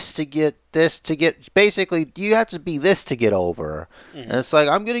be this to get this to get... Basically, you have to be this to get over. Mm-hmm. And it's like,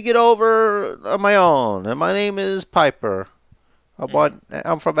 I'm going to get over on my own. And my name is Piper. I'm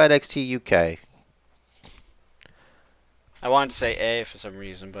from NXT UK. I wanted to say A for some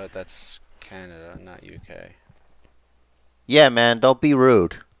reason, but that's Canada, not UK. Yeah, man, don't be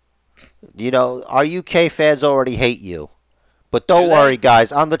rude. You know, our UK fans already hate you. But don't worry,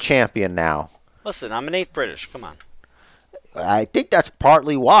 guys. I'm the champion now. Listen, I'm an 8th British. Come on. I think that's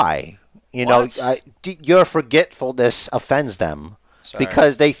partly why. You know, your forgetfulness offends them. Sorry.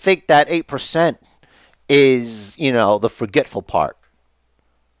 Because they think that 8% is, you know, the forgetful part.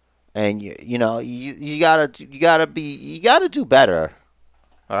 And you gotta do better.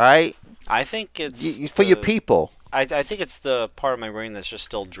 All right? I think it's for your people. I think it's the part of my brain that's just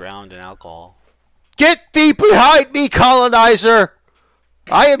still drowned in alcohol. Get thee behind me, colonizer!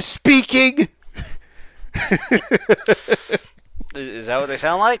 I am speaking. Is that what they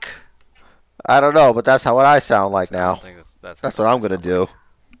sound like? I don't know, but that's what I sound like I now. don't think That's what I'm going to do.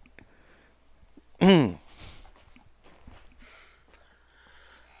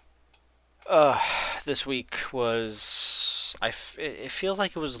 This week was... it feels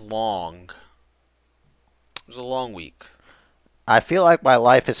like it was long. It was a long week. I feel like my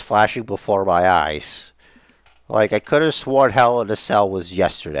life is flashing before my eyes. Like, I could have sworn Hell in a Cell was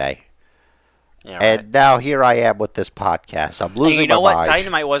yesterday. Yeah, and right. now here I am with this podcast. I'm losing you know my what? mind.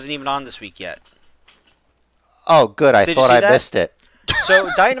 Dynamite wasn't even on this week yet. Oh, good. I Did you thought see I that? missed it. So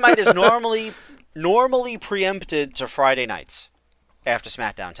Dynamite is normally preempted to Friday nights after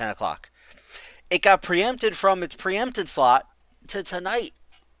SmackDown, 10 o'clock. It got preempted from its preempted slot to tonight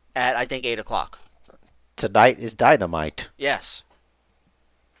at, I think, 8 o'clock. Tonight is Dynamite. Yes.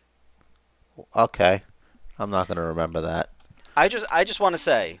 Okay. I'm not going to remember that. I just want to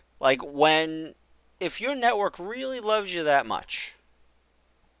say, like, if your network really loves you that much,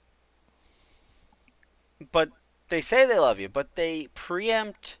 but they say they love you, but they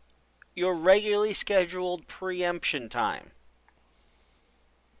preempt your regularly scheduled preemption time,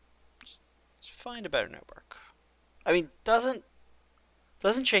 just find a better network. I mean, doesn't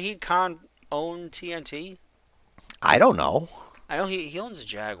Shahid Khan own TNT? I don't know. I know he owns the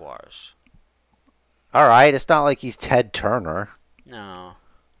Jaguars. All right. It's not like he's Ted Turner. No.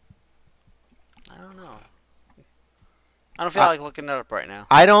 I don't know. I don't feel like looking it up right now.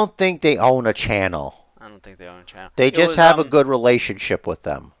 I don't think they own a channel. I don't think they own a channel. They just have a good relationship with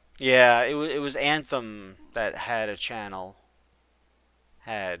them. Yeah, it was Anthem that had a channel.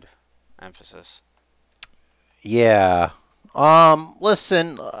 Had emphasis. Yeah.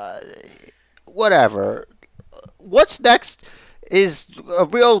 Listen, whatever. What's next is a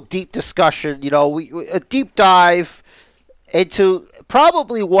real deep discussion, a deep dive into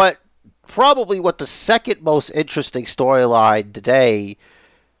probably what the second most interesting storyline today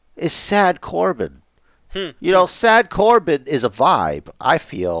is Sad Corbin. Sad Corbin is a vibe, I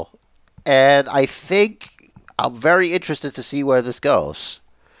feel, and I think I'm very interested to see where this goes.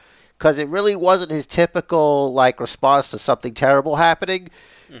 Because it really wasn't his typical response to something terrible happening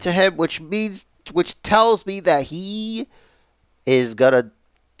to him, which tells me that he is gonna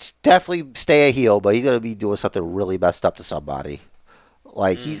definitely stay a heel, but he's gonna be doing something really messed up to somebody.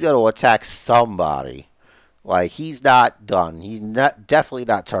 He's gonna attack somebody. He's not done. He's definitely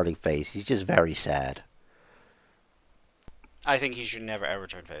not turning face. He's just very sad. I think he should never ever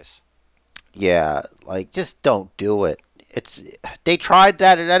turn face. Yeah, just don't do it. They tried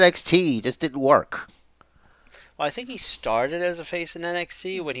that at NXT, it just didn't work. Well, I think he started as a face in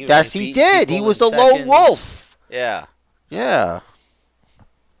NXT when he was. Yes, he did. He was the lone wolf. Yeah. Yeah.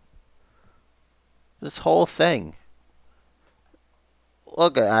 This whole thing.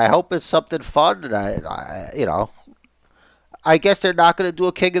 Look, I hope it's something fun, and I guess they're not going to do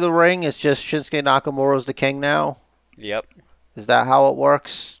a King of the Ring. It's just Shinsuke Nakamura's the king now. Yep. Is that how it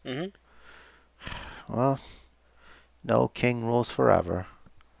works? Mm-hmm. Well, no king rules forever.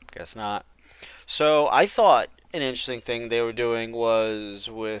 Guess not. So I thought an interesting thing they were doing was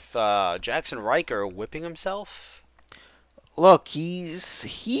with Jackson Riker whipping himself. Look, he's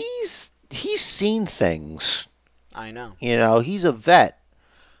seen things. I know. He's a vet.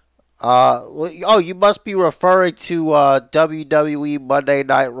 You must be referring to WWE Monday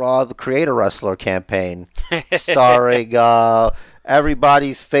Night Raw, the Creator Wrestler campaign, starring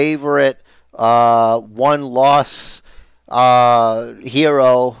everybody's favorite one-loss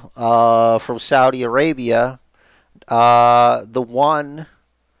hero from Saudi Arabia, the one,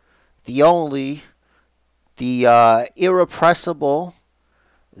 the only, the irrepressible,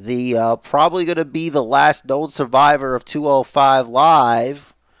 the probably going to be the last known survivor of 205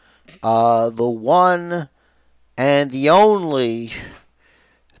 Live, the one and the only,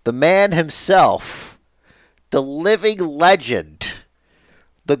 the man himself, the living legend,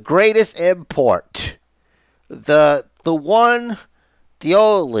 the greatest import, the one, the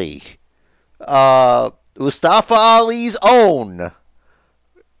only, Mustafa Ali's own,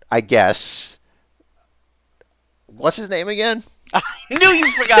 I guess. What's his name again? I knew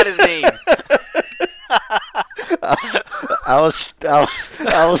you forgot his name. I was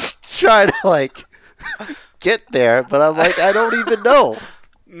trying to get there, but I'm I don't even know.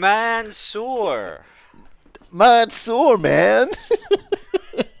 Mansoor, man.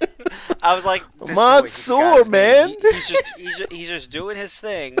 I was like, Mansoor, man. He's just doing his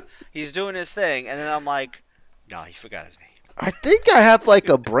thing. He's doing his thing, and then I'm like, no, he forgot his name. I think I have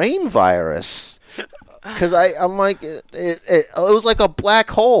a brain virus because I'm it was like a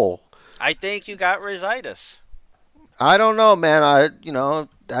black hole. I think you got rhinitis. I don't know, man.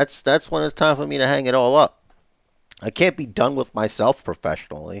 That's when it's time for me to hang it all up. I can't be done with myself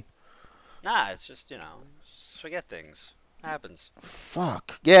professionally. Nah, it's just, forget things. Happens.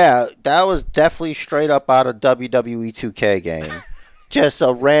 Fuck. Yeah, that was definitely straight up out of WWE 2K game. Just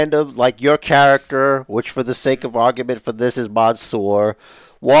a random, like your character, which for the sake of argument for this is Mansoor,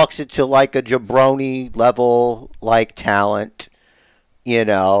 walks into like a jabroni level like talent.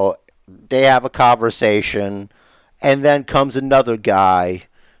 They have a conversation, and then comes another guy,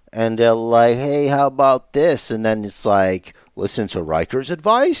 and they're like, hey, how about this? And then it's like, listen to Riker's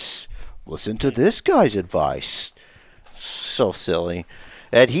advice? Listen to this guy's advice. So silly.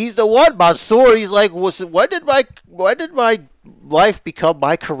 And he's the one, Mansoor. He's like, when did my life become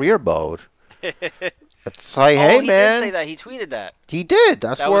my career mode? It's like, hey, he man. did say that. He tweeted that. He did.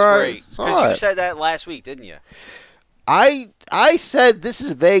 That was where great. I saw Because it. you said that last week, didn't you? I said this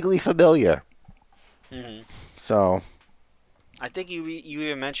is vaguely familiar. Mm-hmm. So. I think you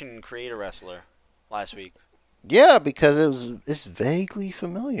even mentioned Creator Wrestler last week. Yeah, because it's vaguely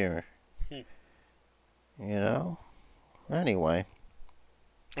familiar. Anyway.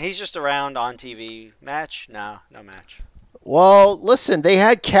 He's just around on TV. Match? No match. Well, listen, they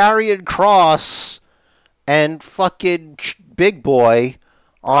had Karrion Kross and fucking Big Boy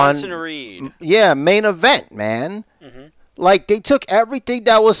on Bronson Reed. Yeah, main event, man. Mm-hmm. Like, they took everything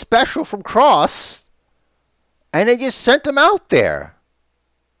that was special from Kross and they just sent him out there.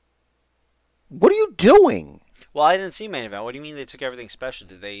 What are you doing? Well, I didn't see main event. What do you mean they took everything special?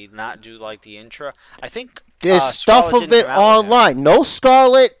 Did they not do like the intro? I think there's stuff Scarlett of it online. No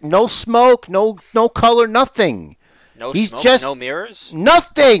Scarlett, no smoke, no color, nothing. No He's smoke, just no mirrors.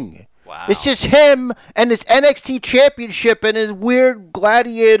 Nothing. Wow. It's just him and his NXT championship and his weird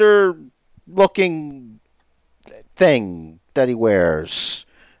gladiator-looking thing that he wears,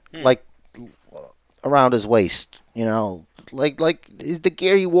 like around his waist. Like the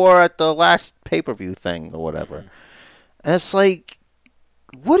gear he wore at the last pay-per-view thing or whatever. And it's like,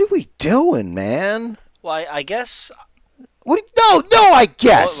 what are we doing, man? Well, I guess. No, I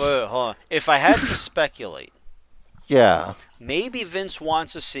guess. Wait, hold on. If I had to speculate, yeah, maybe Vince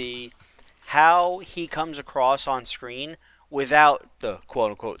wants to see how he comes across on screen without the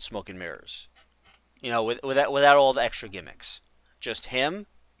quote-unquote smoke and mirrors. Without all the extra gimmicks. Just him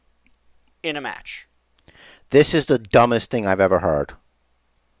in a match. This is the dumbest thing I've ever heard.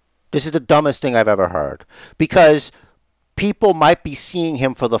 Because people might be seeing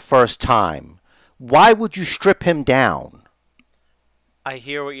him for the first time. Why would you strip him down? I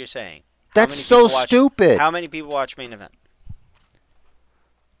hear what you're saying. That's so stupid. How many people watch main event?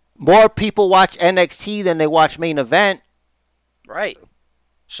 More people watch NXT than they watch main event. Right.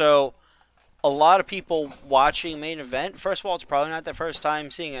 So, a lot of people watching main event, first of all, it's probably not their first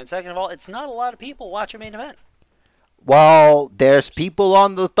time seeing it. And second of all, it's not a lot of people watching main event. Well, there's people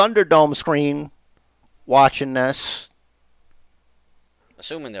on the Thunderdome screen watching this.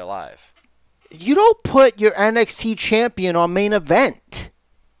 Assuming they're live. You don't put your NXT champion on main event.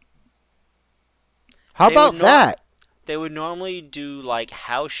 How about that? They would normally do like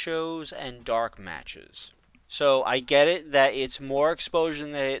house shows and dark matches. So I get it that it's more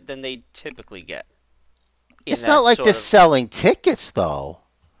exposure than they typically get. It's not like they're selling tickets, though.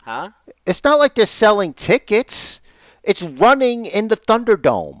 Huh? It's not like they're selling tickets. It's running in the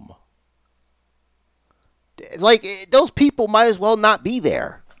Thunderdome. Like, those people might as well not be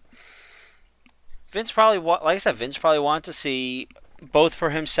there. Vince probably wanted to see both for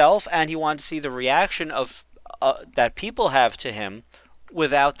himself, and he wanted to see the reaction of that people have to him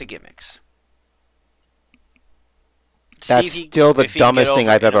without the gimmicks. That's still the dumbest thing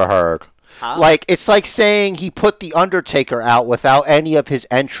I've ever heard. Huh? Like, it's like saying he put The Undertaker out without any of his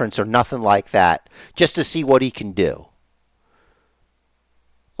entrance or nothing like that, just to see what he can do.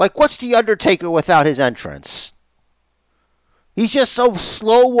 Like, what's The Undertaker without his entrance? He's just some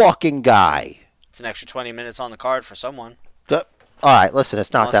slow-walking guy. It's an extra 20 minutes on the card for someone. All right, listen,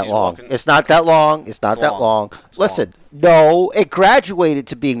 it's not that long. It's not that long. Listen, no, it graduated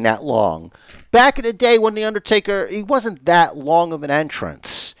to being that long. Back in the day when The Undertaker, he wasn't that long of an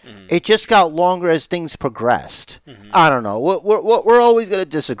entrance. Mm-hmm. It just got longer as things progressed. Mm-hmm. I don't know. We're always going to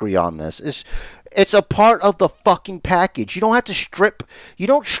disagree on this. It's a part of the fucking package. You don't have to strip. You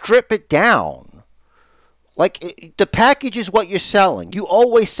don't strip it down. Like, the package is what you're selling. You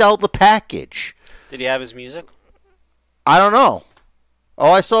always sell the package. Did he have his music? I don't know.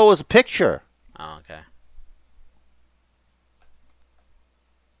 All I saw was a picture. Oh, okay.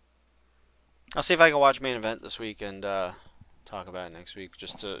 I'll see if I can watch main event this week and talk about it next week,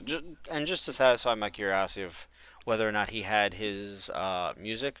 just to satisfy my curiosity of whether or not he had his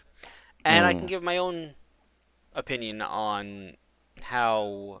music, and I can give my own opinion on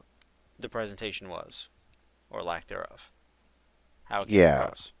how the presentation was, or lack thereof. How it came Yeah.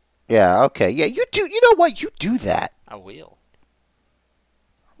 across. Yeah, okay. Yeah, you do. You know what? You do that. I will.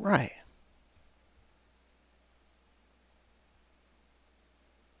 Right.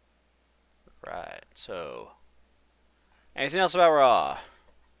 Right. So, anything else about Raw?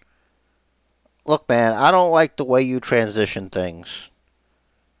 Look, man, I don't like the way you transition things.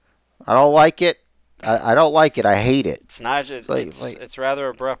 I don't like it. I don't like it. I hate it. It's not. It's rather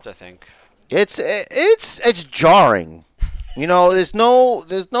abrupt, I think. It's jarring. There's no.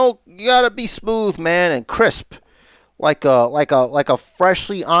 You gotta be smooth, man, and crisp, like a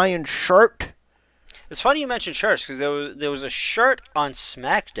freshly ironed shirt. It's funny you mentioned shirts because there was a shirt on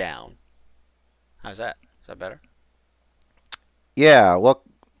SmackDown. How's that? Is that better? Yeah. Well,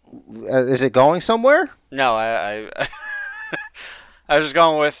 is it going somewhere? No, I I was just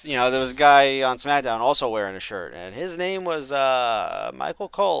going with, there was a guy on SmackDown also wearing a shirt, and his name was Michael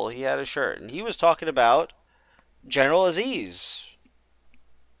Cole. He had a shirt, and he was talking about General Aziz.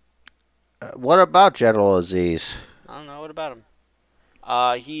 What about General Aziz? I don't know. What about him?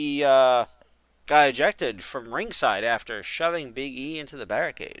 He got ejected from ringside after shoving Big E into the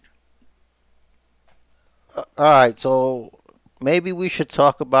barricade. All right, so maybe we should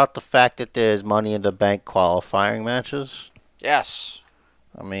talk about the fact that there's Money in the Bank qualifying matches. Yes.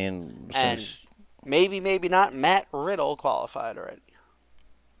 I mean, And maybe not. Matt Riddle qualified already.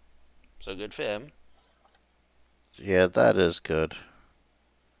 So good for him. Yeah, that is good.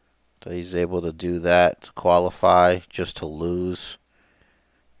 That he's able to do that, to qualify, just to lose.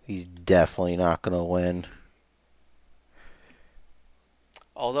 He's definitely not going to win.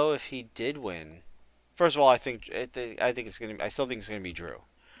 Although if he did win, first of all, I think it's gonna. I still think it's gonna be Drew.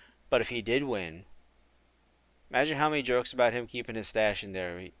 But if he did win, imagine how many jokes about him keeping his stash in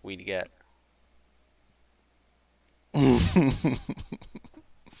there we'd get. I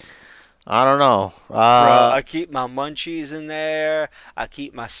don't know. Bro, I keep my munchies in there. I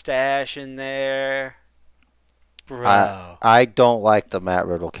keep my stash in there. Bro. I don't like the Matt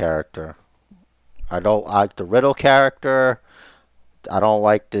Riddle character. I don't like the Riddle character. I don't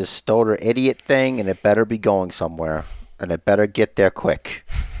like this stoner idiot thing, and it better be going somewhere. And it better get there quick.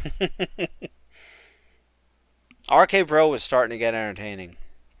 RK Bro was starting to get entertaining.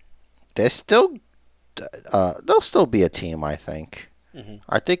 They'll still be a team, I think. Mm-hmm.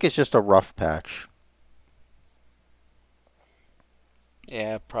 I think it's just a rough patch.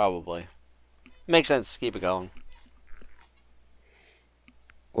 Yeah, probably. Makes sense. Keep it going.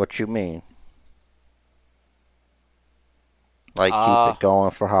 What you mean? Like, keep it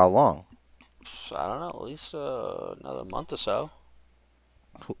going for how long? I don't know. At least another month or so.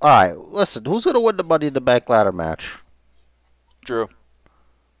 All right, listen. Who's going to win the Money in the Bank ladder match? Drew.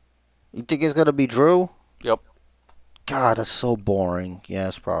 You think it's going to be Drew? Yep. God, that's so boring. Yeah,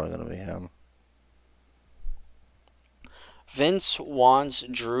 it's probably going to be him. Vince wants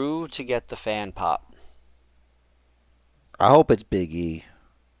Drew to get the fan pop. I hope it's Big E.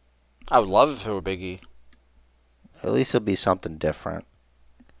 I would love if it were Big E. At least it'll be something different.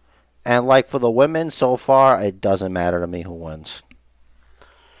 And like for the women, so far, it doesn't matter to me who wins.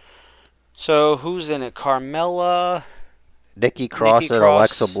 So who's in it? Carmella, Nikki Cross and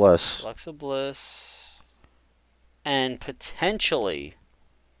Alexa Bliss. Alexa Bliss, and potentially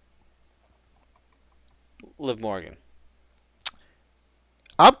Liv Morgan.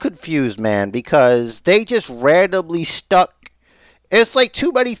 I'm confused, man, because they just randomly stuck. It's like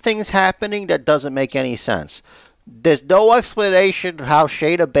too many things happening that doesn't make any sense. There's no explanation how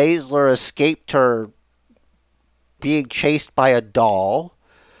Shayna Baszler escaped her being chased by a doll.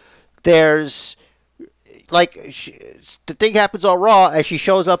 There's, like, the thing happens on Raw and she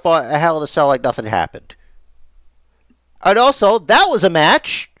shows up on a Hell in a Cell like nothing happened. And also, that was a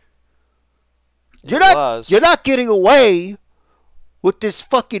match. You're not getting away with this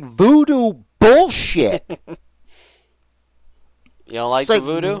fucking voodoo bullshit. You don't like the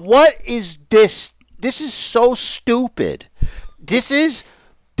voodoo? What is this? This is so stupid. This is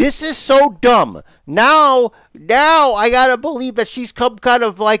so dumb. Now I gotta believe that she's come kind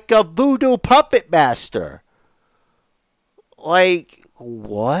of like a voodoo puppet master. Like,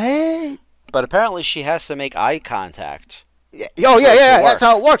 what? But apparently she has to make eye contact. Yeah. That's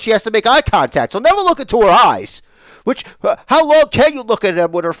how it works. She has to make eye contact. So never look into her eyes. Which, how long can you look at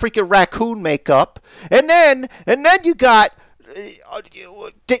them with her freaking raccoon makeup? And then you got,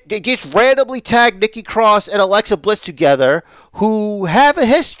 they just randomly tagged Nikki Cross and Alexa Bliss together, who have a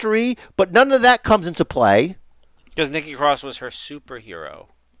history, but none of that comes into play. Because Nikki Cross was her superhero,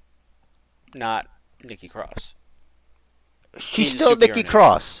 not Nikki Cross. She's still Nikki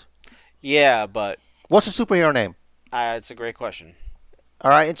Cross. Yeah, but What's a superhero name? It's a great question. All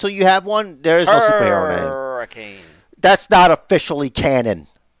right, until you have one, there is no superhero name. Hurricane. That's not officially canon.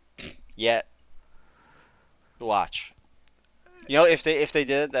 Yet. Watch. You know, if they did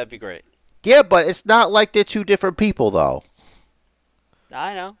it, that'd be great. Yeah, but it's not like they're two different people, though.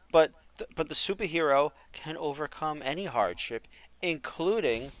 I know, but the superhero can overcome any hardship,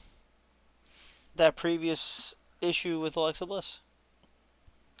 including that previous issue with Alexa Bliss.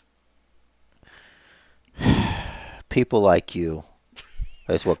 People like you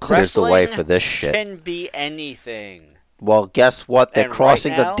is what clears the way for this shit. Can be anything. Well, guess what? They're And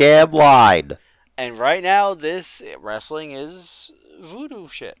crossing right the now- damn line. And right now, this wrestling is voodoo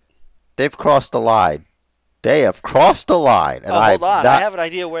shit. They've crossed the line. They have crossed the line. And Hold on. not... I have an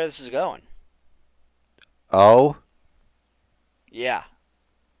idea where this is going. Oh? Yeah.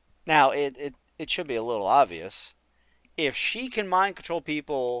 Now, it should be a little obvious. If she can mind control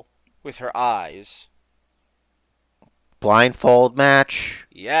people with her eyes... Blindfold match?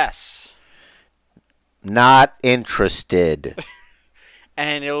 Yes. Not interested.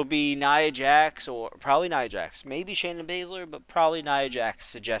 And it'll be Nia Jax, or probably Nia Jax. Maybe Shayna Baszler, but probably Nia Jax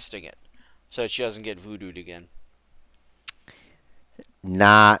suggesting it. So that she doesn't get voodooed again.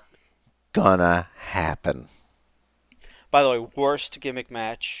 Not gonna happen. By the way, worst gimmick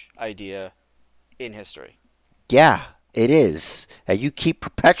match idea in history. Yeah, it is. And you keep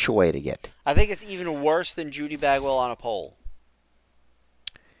perpetuating it. I think it's even worse than Judy Bagwell on a pole.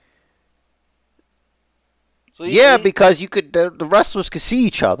 So Yeah, because you could the wrestlers could see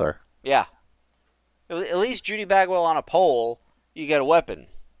each other. Yeah. At least Judy Bagwell on a pole, you get a weapon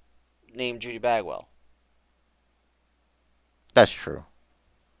named Judy Bagwell. That's true.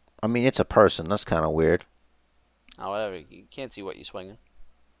 I mean, it's a person. That's kind of weird. Oh, whatever. You can't see what you're swinging.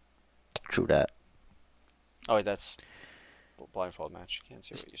 True that. Oh, wait, that's a blindfold match. You can't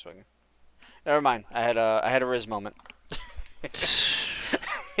see what you're swinging. Never mind. I had a Riz moment. It's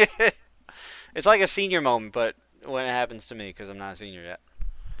like a senior moment, but when it happens to me, because I'm not a senior yet.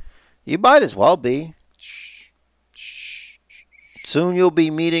 You might as well be. Soon you'll be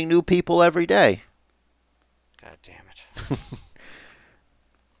meeting new people every day. God damn it.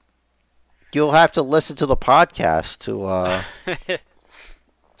 You'll have to listen to the podcast to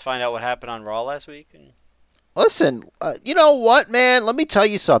find out what happened on Raw last week. And... Listen, you know what, man? Let me tell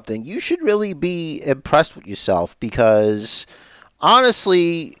you something. You should really be impressed with yourself because,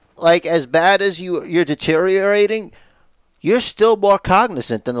 honestly, like as bad as you're deteriorating, you're still more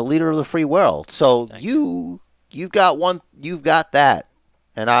cognizant than the leader of the free world. So you've got that,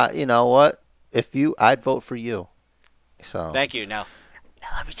 and you know what? I'd vote for you. So thank you. Now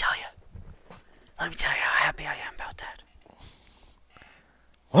let me tell you how happy I am about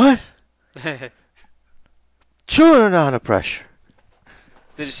what? Chewing under pressure.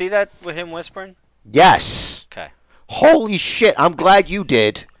 Did you see that with him whispering? Yes. Okay. Holy shit! I'm glad you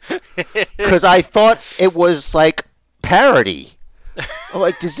did, because I thought it was like parody. I'm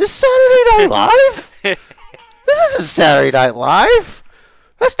like, is this Saturday Night Live? This isn't Saturday Night Live.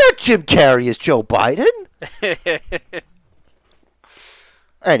 That's not Jim Carrey as Joe Biden.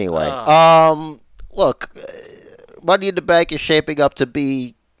 Anyway, look, Money in the Bank is shaping up to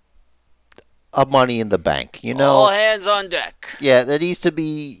be a Money in the Bank. You know, all hands on deck. Yeah, there needs to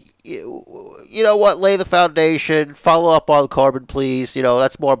be. You know what? Lay the foundation. Follow up on Corbin, please. You know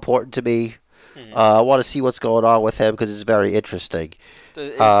that's more important to me. Mm-hmm. I want to see what's going on with him because it's very interesting.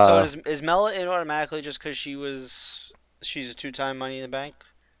 So is Mela in automatically just because she's a 2-time Money in the Bank?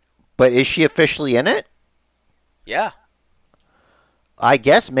 But is she officially in it? Yeah. I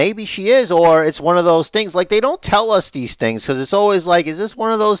guess maybe she is, or it's one of those things. Like, they don't tell us these things, because it's always like, is this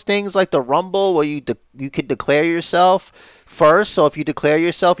one of those things like the Rumble where you can declare yourself first, so if you declare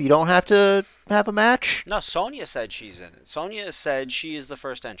yourself, you don't have to have a match? No, Sonya said she's in it. Sonya said she is the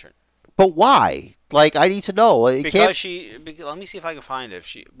first entrant. But why? Like, I need to know. Let me see if I can find it,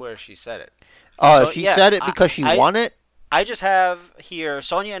 where she said it. She said it because she won it? I just have here,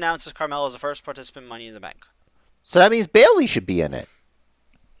 Sonya announces Carmella as the first participant in Money in the Bank. So that means Bayley should be in it.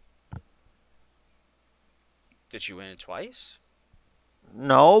 Did she win it twice?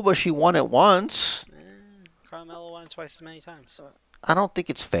 No, but she won it once. Carmella won it twice as many times. I don't think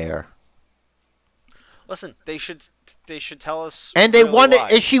it's fair. Listen, they should tell us. And they won it,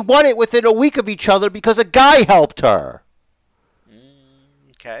 and she won it within a week of each other because a guy helped her.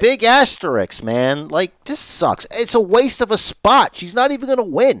 Okay. Big asterisks, man. Like, this sucks. It's a waste of a spot. She's not even going to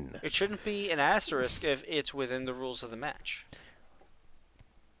win. It shouldn't be an asterisk if it's within the rules of the match.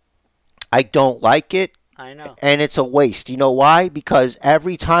 I don't like it. I know. And it's a waste. You know why? Because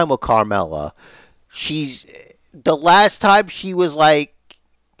every time with Carmella, the last time she was like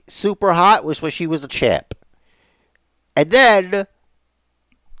super hot was when she was a champ. And then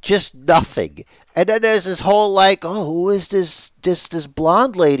just nothing. And then there's this whole like, oh, who is this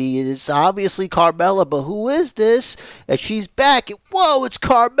blonde lady? It's obviously Carmella, but who is this? And she's back. And, whoa, it's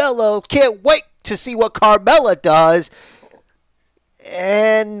Carmella. Can't wait to see what Carmella does.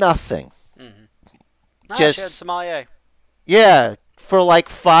 And nothing. Mm-hmm. She had sommelier. Yeah, for like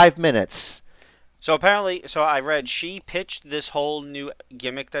 5 minutes. So apparently, I read she pitched this whole new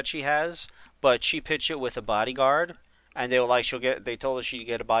gimmick that she has, but she pitched it with a bodyguard, and they were like, they told her she'd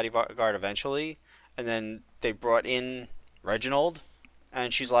get a bodyguard eventually, and then they brought in Reginald,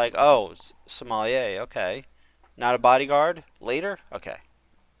 and she's like, oh, sommelier, okay. Not a bodyguard? Later? Okay.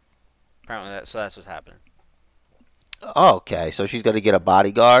 Apparently that's what's happening. Oh, okay, so she's going to get a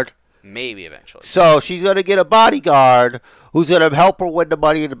bodyguard? Maybe eventually. So she's going to get a bodyguard who's going to help her win the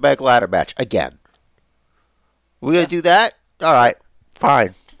Money in the Bank ladder match again. We're going to do that? All right,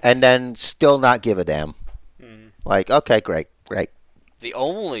 fine. And then still not give a damn. Mm-hmm. Like, okay, great. The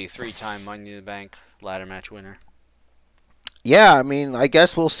only 3-time Money in the Bank ladder match winner. Yeah, I mean, I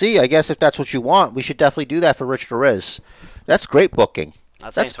guess we'll see. I guess if that's what you want, we should definitely do that for Rich Riz. That's great booking.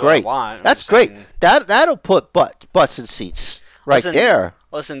 That's great. That's great. That'll put butts in seats there.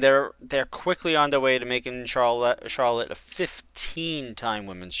 Listen, they're quickly on their way to making Charlotte a 15-time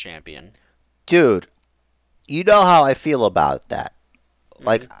women's champion. Dude, you know how I feel about that. Mm-hmm.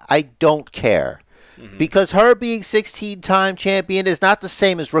 Like, I don't care. Mm-hmm. Because her being 16-time champion is not the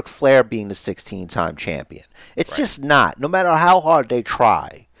same as Ric Flair being the 16-time champion. It's just not, no matter how hard they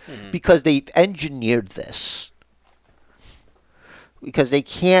try. Mm-hmm. Because they've engineered this. Because they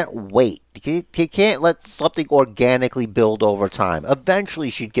can't wait. They can't let something organically build over time. Eventually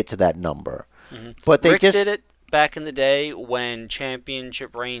she'd get to that number. Mm-hmm. But Rick did it back in the day when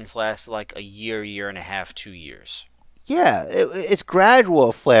championship reigns lasted like a year and a half, 2 years. Yeah, it's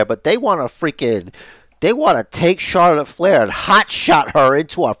gradual, Flair, but they want to take Charlotte Flair and hotshot her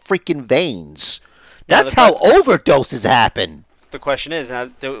into our freaking veins. That's how overdoses happen. The question is,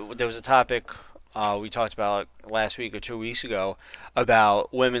 now there was a topic we talked about last week or 2 weeks ago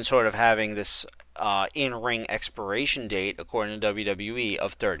about women sort of having this in-ring expiration date, according to WWE,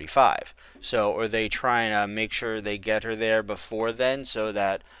 of 35. So are they trying to make sure they get her there before then so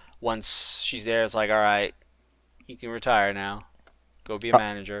that once she's there, it's like, all right, you can retire now. Go be a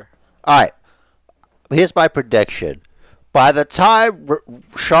manager. All right. Here's my prediction. By the time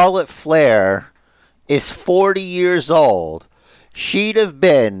Charlotte Flair is 40 years old, she'd have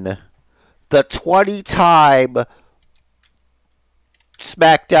been the 20-time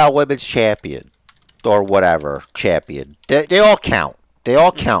SmackDown Women's Champion. Or whatever, champion. They all count. They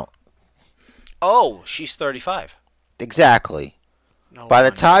all count. Oh, she's 35. Exactly. By the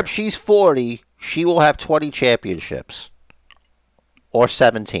time she's 40, she will have 20 championships. Or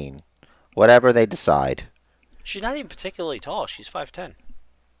 17. Whatever they decide. She's not even particularly tall. She's 5'10".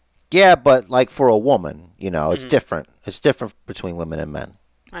 Yeah, but like for a woman, it's different. It's different between women and men.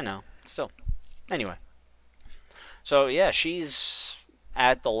 I know. Still. Anyway. So, yeah, she's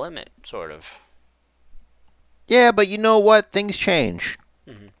at the limit, sort of. Yeah, but you know what? Things change.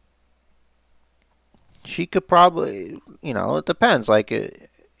 Mm-hmm. She could probably, it depends. Like,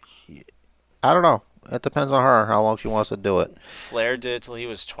 I don't know. It depends on her, how long she wants to do it. Flair did it till he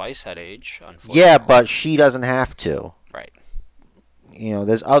was twice that age, unfortunately. Yeah, but she doesn't have to. Right.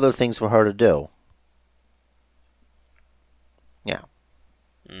 There's other things for her to do. Yeah.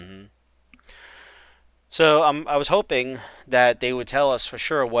 Mm-hmm. So I was hoping that they would tell us for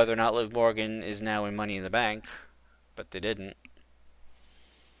sure whether or not Liv Morgan is now in Money in the Bank, but they didn't.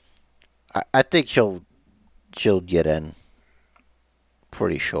 I think she'll get in.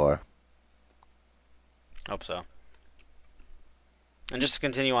 Pretty sure. Hope so. And just to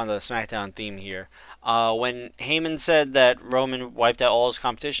continue on the SmackDown theme here, when Heyman said that Roman wiped out all his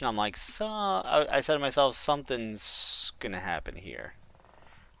competition, I'm like, I said to myself, something's gonna happen here.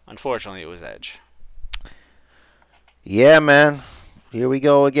 Unfortunately, it was Edge. Yeah, man. Here we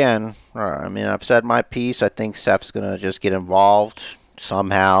go again. I mean, I've said my piece. I think Seth's going to just get involved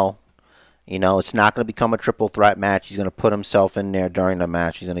somehow. It's not going to become a triple threat match. He's going to put himself in there during the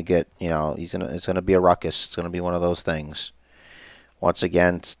match. He's going to get, it's going to be a ruckus. It's going to be one of those things. Once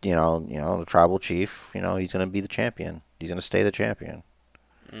again, the tribal chief, he's going to be the champion. He's going to stay the champion.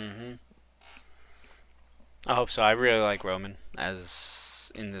 Mm-hmm. I hope so. I really like Roman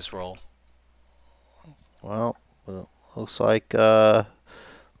as in this role. Well, looks like he'll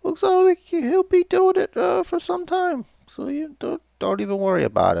be doing it for some time. So you don't even worry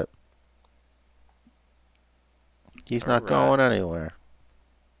about it. He's not going anywhere.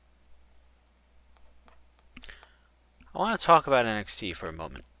 I want to talk about NXT for a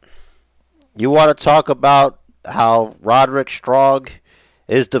moment. You want to talk about how Roderick Strong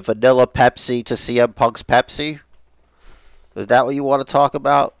is the vanilla Pepsi to CM Punk's Pepsi? Is that what you want to talk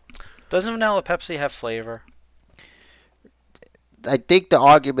about? Doesn't vanilla Pepsi have flavor? I think the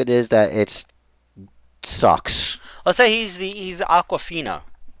argument is that it sucks. Let's say he's the Aquafina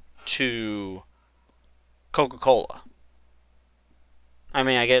to Coca-Cola. I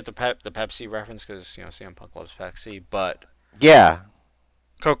mean, I get the Pepsi reference because CM Punk loves Pepsi, but Yeah.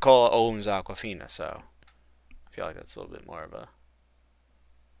 Coca-Cola owns Aquafina, so I feel like that's a little bit more of a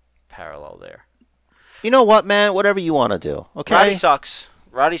parallel there. You know what, man? Whatever you want to do, okay?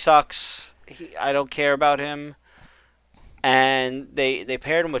 Roddy sucks. I don't care about him. And they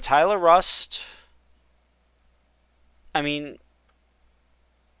paired him with Tyler Rust. I mean,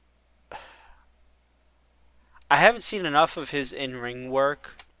 I haven't seen enough of his in-ring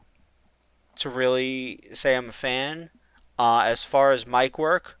work to really say I'm a fan. As far as mic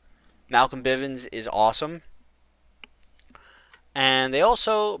work, Malcolm Bivens is awesome. And they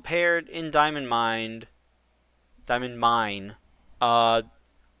also paired in Diamond Mine, Hideki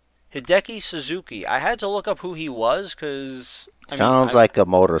Suzuki. I had to look up who he was because Sounds like a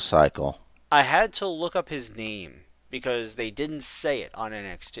motorcycle. I had to look up his name because they didn't say it on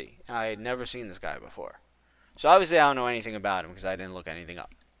NXT. And I had never seen this guy before. So obviously I don't know anything about him because I didn't look anything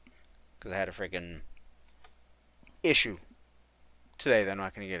up. Because I had a freaking issue today that I'm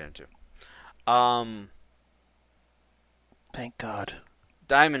not going to get into. Thank God.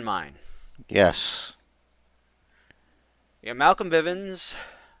 Diamond Mine. Yes. Yeah, Malcolm Bivens,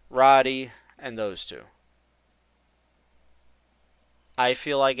 Roddy, and those two. I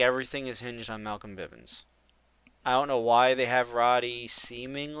feel like everything is hinged on Malcolm Bivens. I don't know why they have Roddy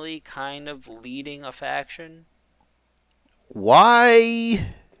seemingly kind of leading a faction.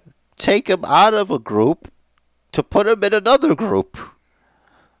 Why take him out of a group to put him in another group?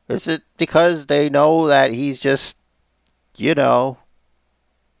 Is it because they know that he's just,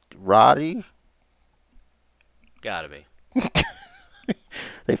 Roddy? Gotta be.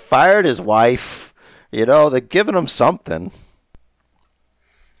 They fired his wife. They're giving him something.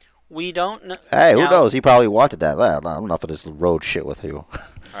 We don't know. Hey, who knows? He probably wanted that. I'm enough of this road shit with you. All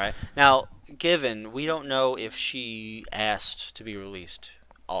right. Now, given we don't know if she asked to be released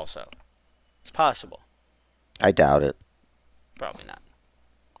also. It's possible. I doubt it. Probably not.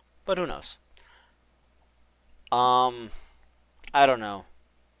 But who knows? I don't know.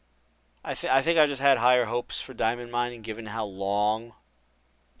 I think I just had higher hopes for Diamond Mine given how long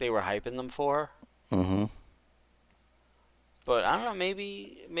they were hyping them for. Mm-hmm. But I don't know,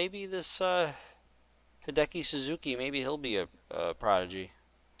 maybe this Hideki Suzuki, maybe he'll be a prodigy.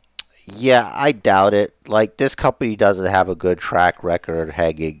 Yeah, I doubt it. Like, this company doesn't have a good track record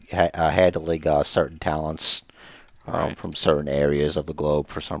handling certain talents Right. from certain areas of the globe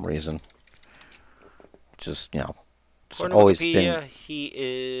for some reason. Just, it's According to always Wikipedia, been... he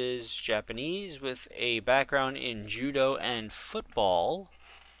is Japanese with a background in judo and football.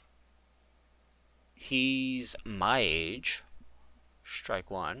 He's my age. Strike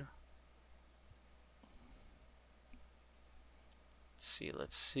one.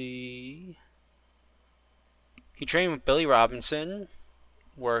 Let's see. He trained with Billy Robinson.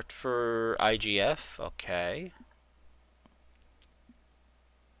 Worked for IGF. Okay.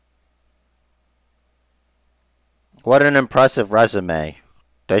 What an impressive resume.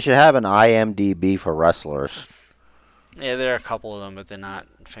 They should have an IMDb for wrestlers. Yeah, there are a couple of them, but they're not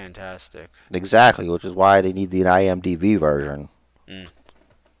fantastic. Exactly, which is why they need the IMDb version. Mm.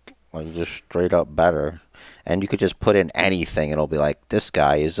 Like, just straight up better. And you could just put in anything, and it'll be like, this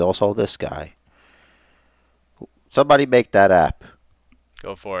guy is also this guy. Somebody make that app.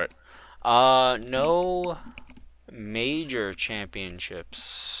 Go for it. No major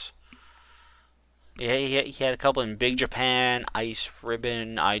championships. Yeah, he had a couple in Big Japan, Ice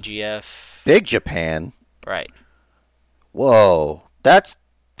Ribbon, IGF. Big Japan? Right. Whoa. That's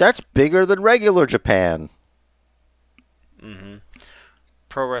bigger than regular Japan. Mm-hmm.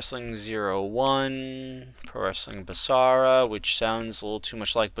 Pro Wrestling 01, Pro Wrestling Basara, which sounds a little too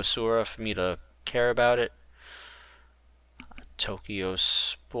much like Basura for me to care about it. Tokyo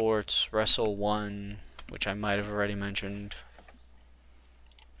Sports, Wrestle 1, which I might have already mentioned.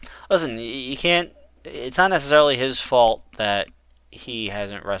 Listen, you can't... It's not necessarily his fault that he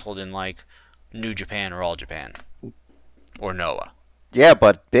hasn't wrestled in, like, New Japan or All Japan. Or Noah. Yeah,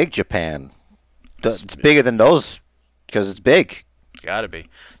 but Big Japan. It's bigger than those because it's big. Gotta be.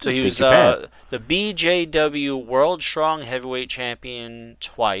 So Just he was Big the BJW World Strong Heavyweight Champion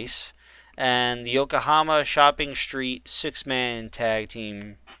twice, and the Yokohama Shopping Street 6-man Tag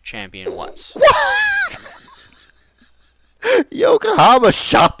Team Champion once. Yokohama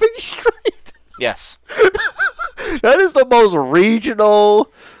Shopping Street? Yes. That is the most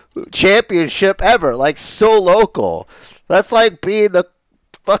regional championship ever. Like, so local. That's like being the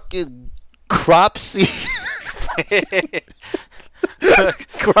fucking Cropsey.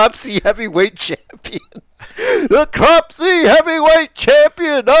 Cropsey heavyweight champion. The Cropsey heavyweight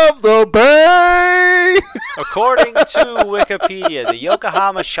champion of the Bay. According to Wikipedia, the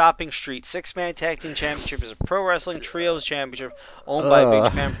Yokohama Shopping Street Six-Man Tag Team Championship is a pro wrestling trios championship owned by Big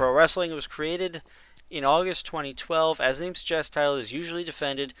Japan Pro Wrestling. It was created in August 2012. As the name suggests, title is usually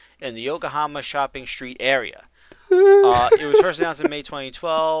defended in the Yokohama Shopping Street area. It was first announced in May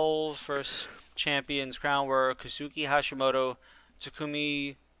 2012. First champions crowned were Kazuki Hashimoto,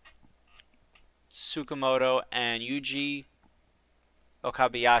 Takumi Tsukamoto, and Yuji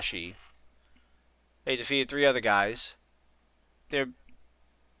Okabayashi. They defeated 3 other guys. There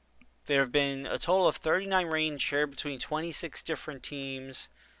have been a total of 39 reigns shared between 26 different teams,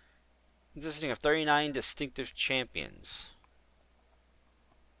 consisting of 39 distinctive champions.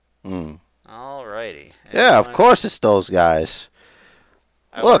 Alrighty. Yeah, of course it's those guys.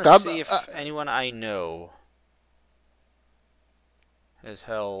 I want to see if anyone I know has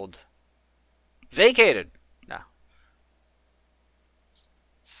held... Vacated! No.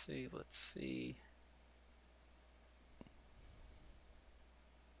 Let's see.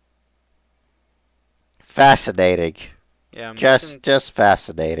 Fascinating. Yeah, just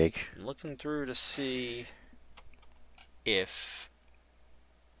fascinating. I'm looking through to see if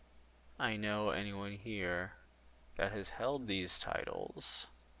I know anyone here that has held these titles.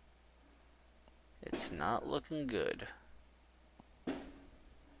 It's not looking good.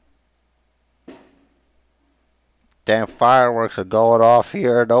 Damn fireworks are going off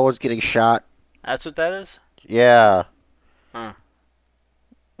here. No one's getting shot. That's what that is? Yeah. Huh.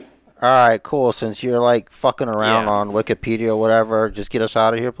 Alright, cool. Since you're like fucking around on Wikipedia or whatever, just get us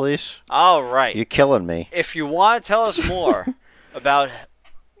out of here, please. Alright. You're killing me. If you want to tell us more about...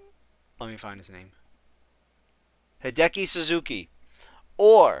 Let me find his name. Hideki Suzuki.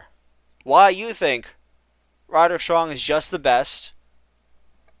 Or why you think Roderick Strong is just the best,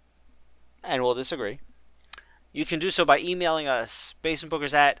 and we'll disagree, you can do so by emailing us,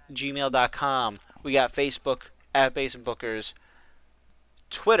 basementbookers@gmail.com. We got Facebook @basementbookers,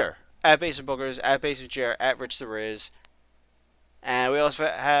 Twitter @basementbookers, @basementchair, @richtheriz, and we also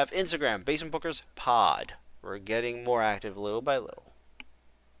have Instagram, basementbookerspod. We're getting more active little by little.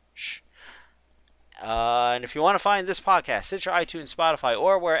 Shh. And if you want to find this podcast, Stitcher, iTunes, Spotify,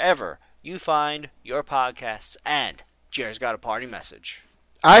 or wherever you find your podcasts. And Jer's got a party message.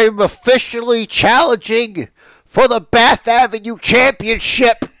 I'm officially challenging for the Bath Avenue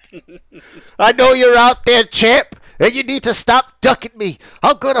Championship. I know you're out there, champ, and you need to stop ducking me.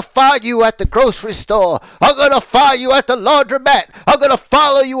 I'm going to find you at the grocery store. I'm going to find you at the laundromat. I'm going to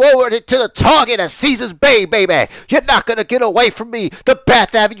follow you over to the Target at Caesar's Bay, baby. You're not going to get away from me. The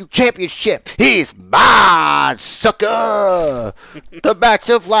Bath Avenue Championship is mine, sucker. The match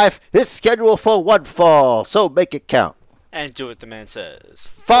of life is scheduled for one fall, so make it count. And do what the man says.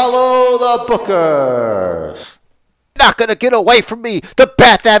 Follow the Bookers. Not gonna get away from me. The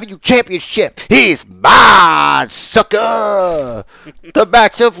Bath Avenue Championship is mine, sucker. The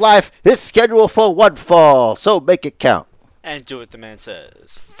match of life is scheduled for one fall, so make it count. And do what the man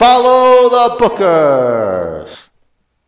says. Follow the Bookers.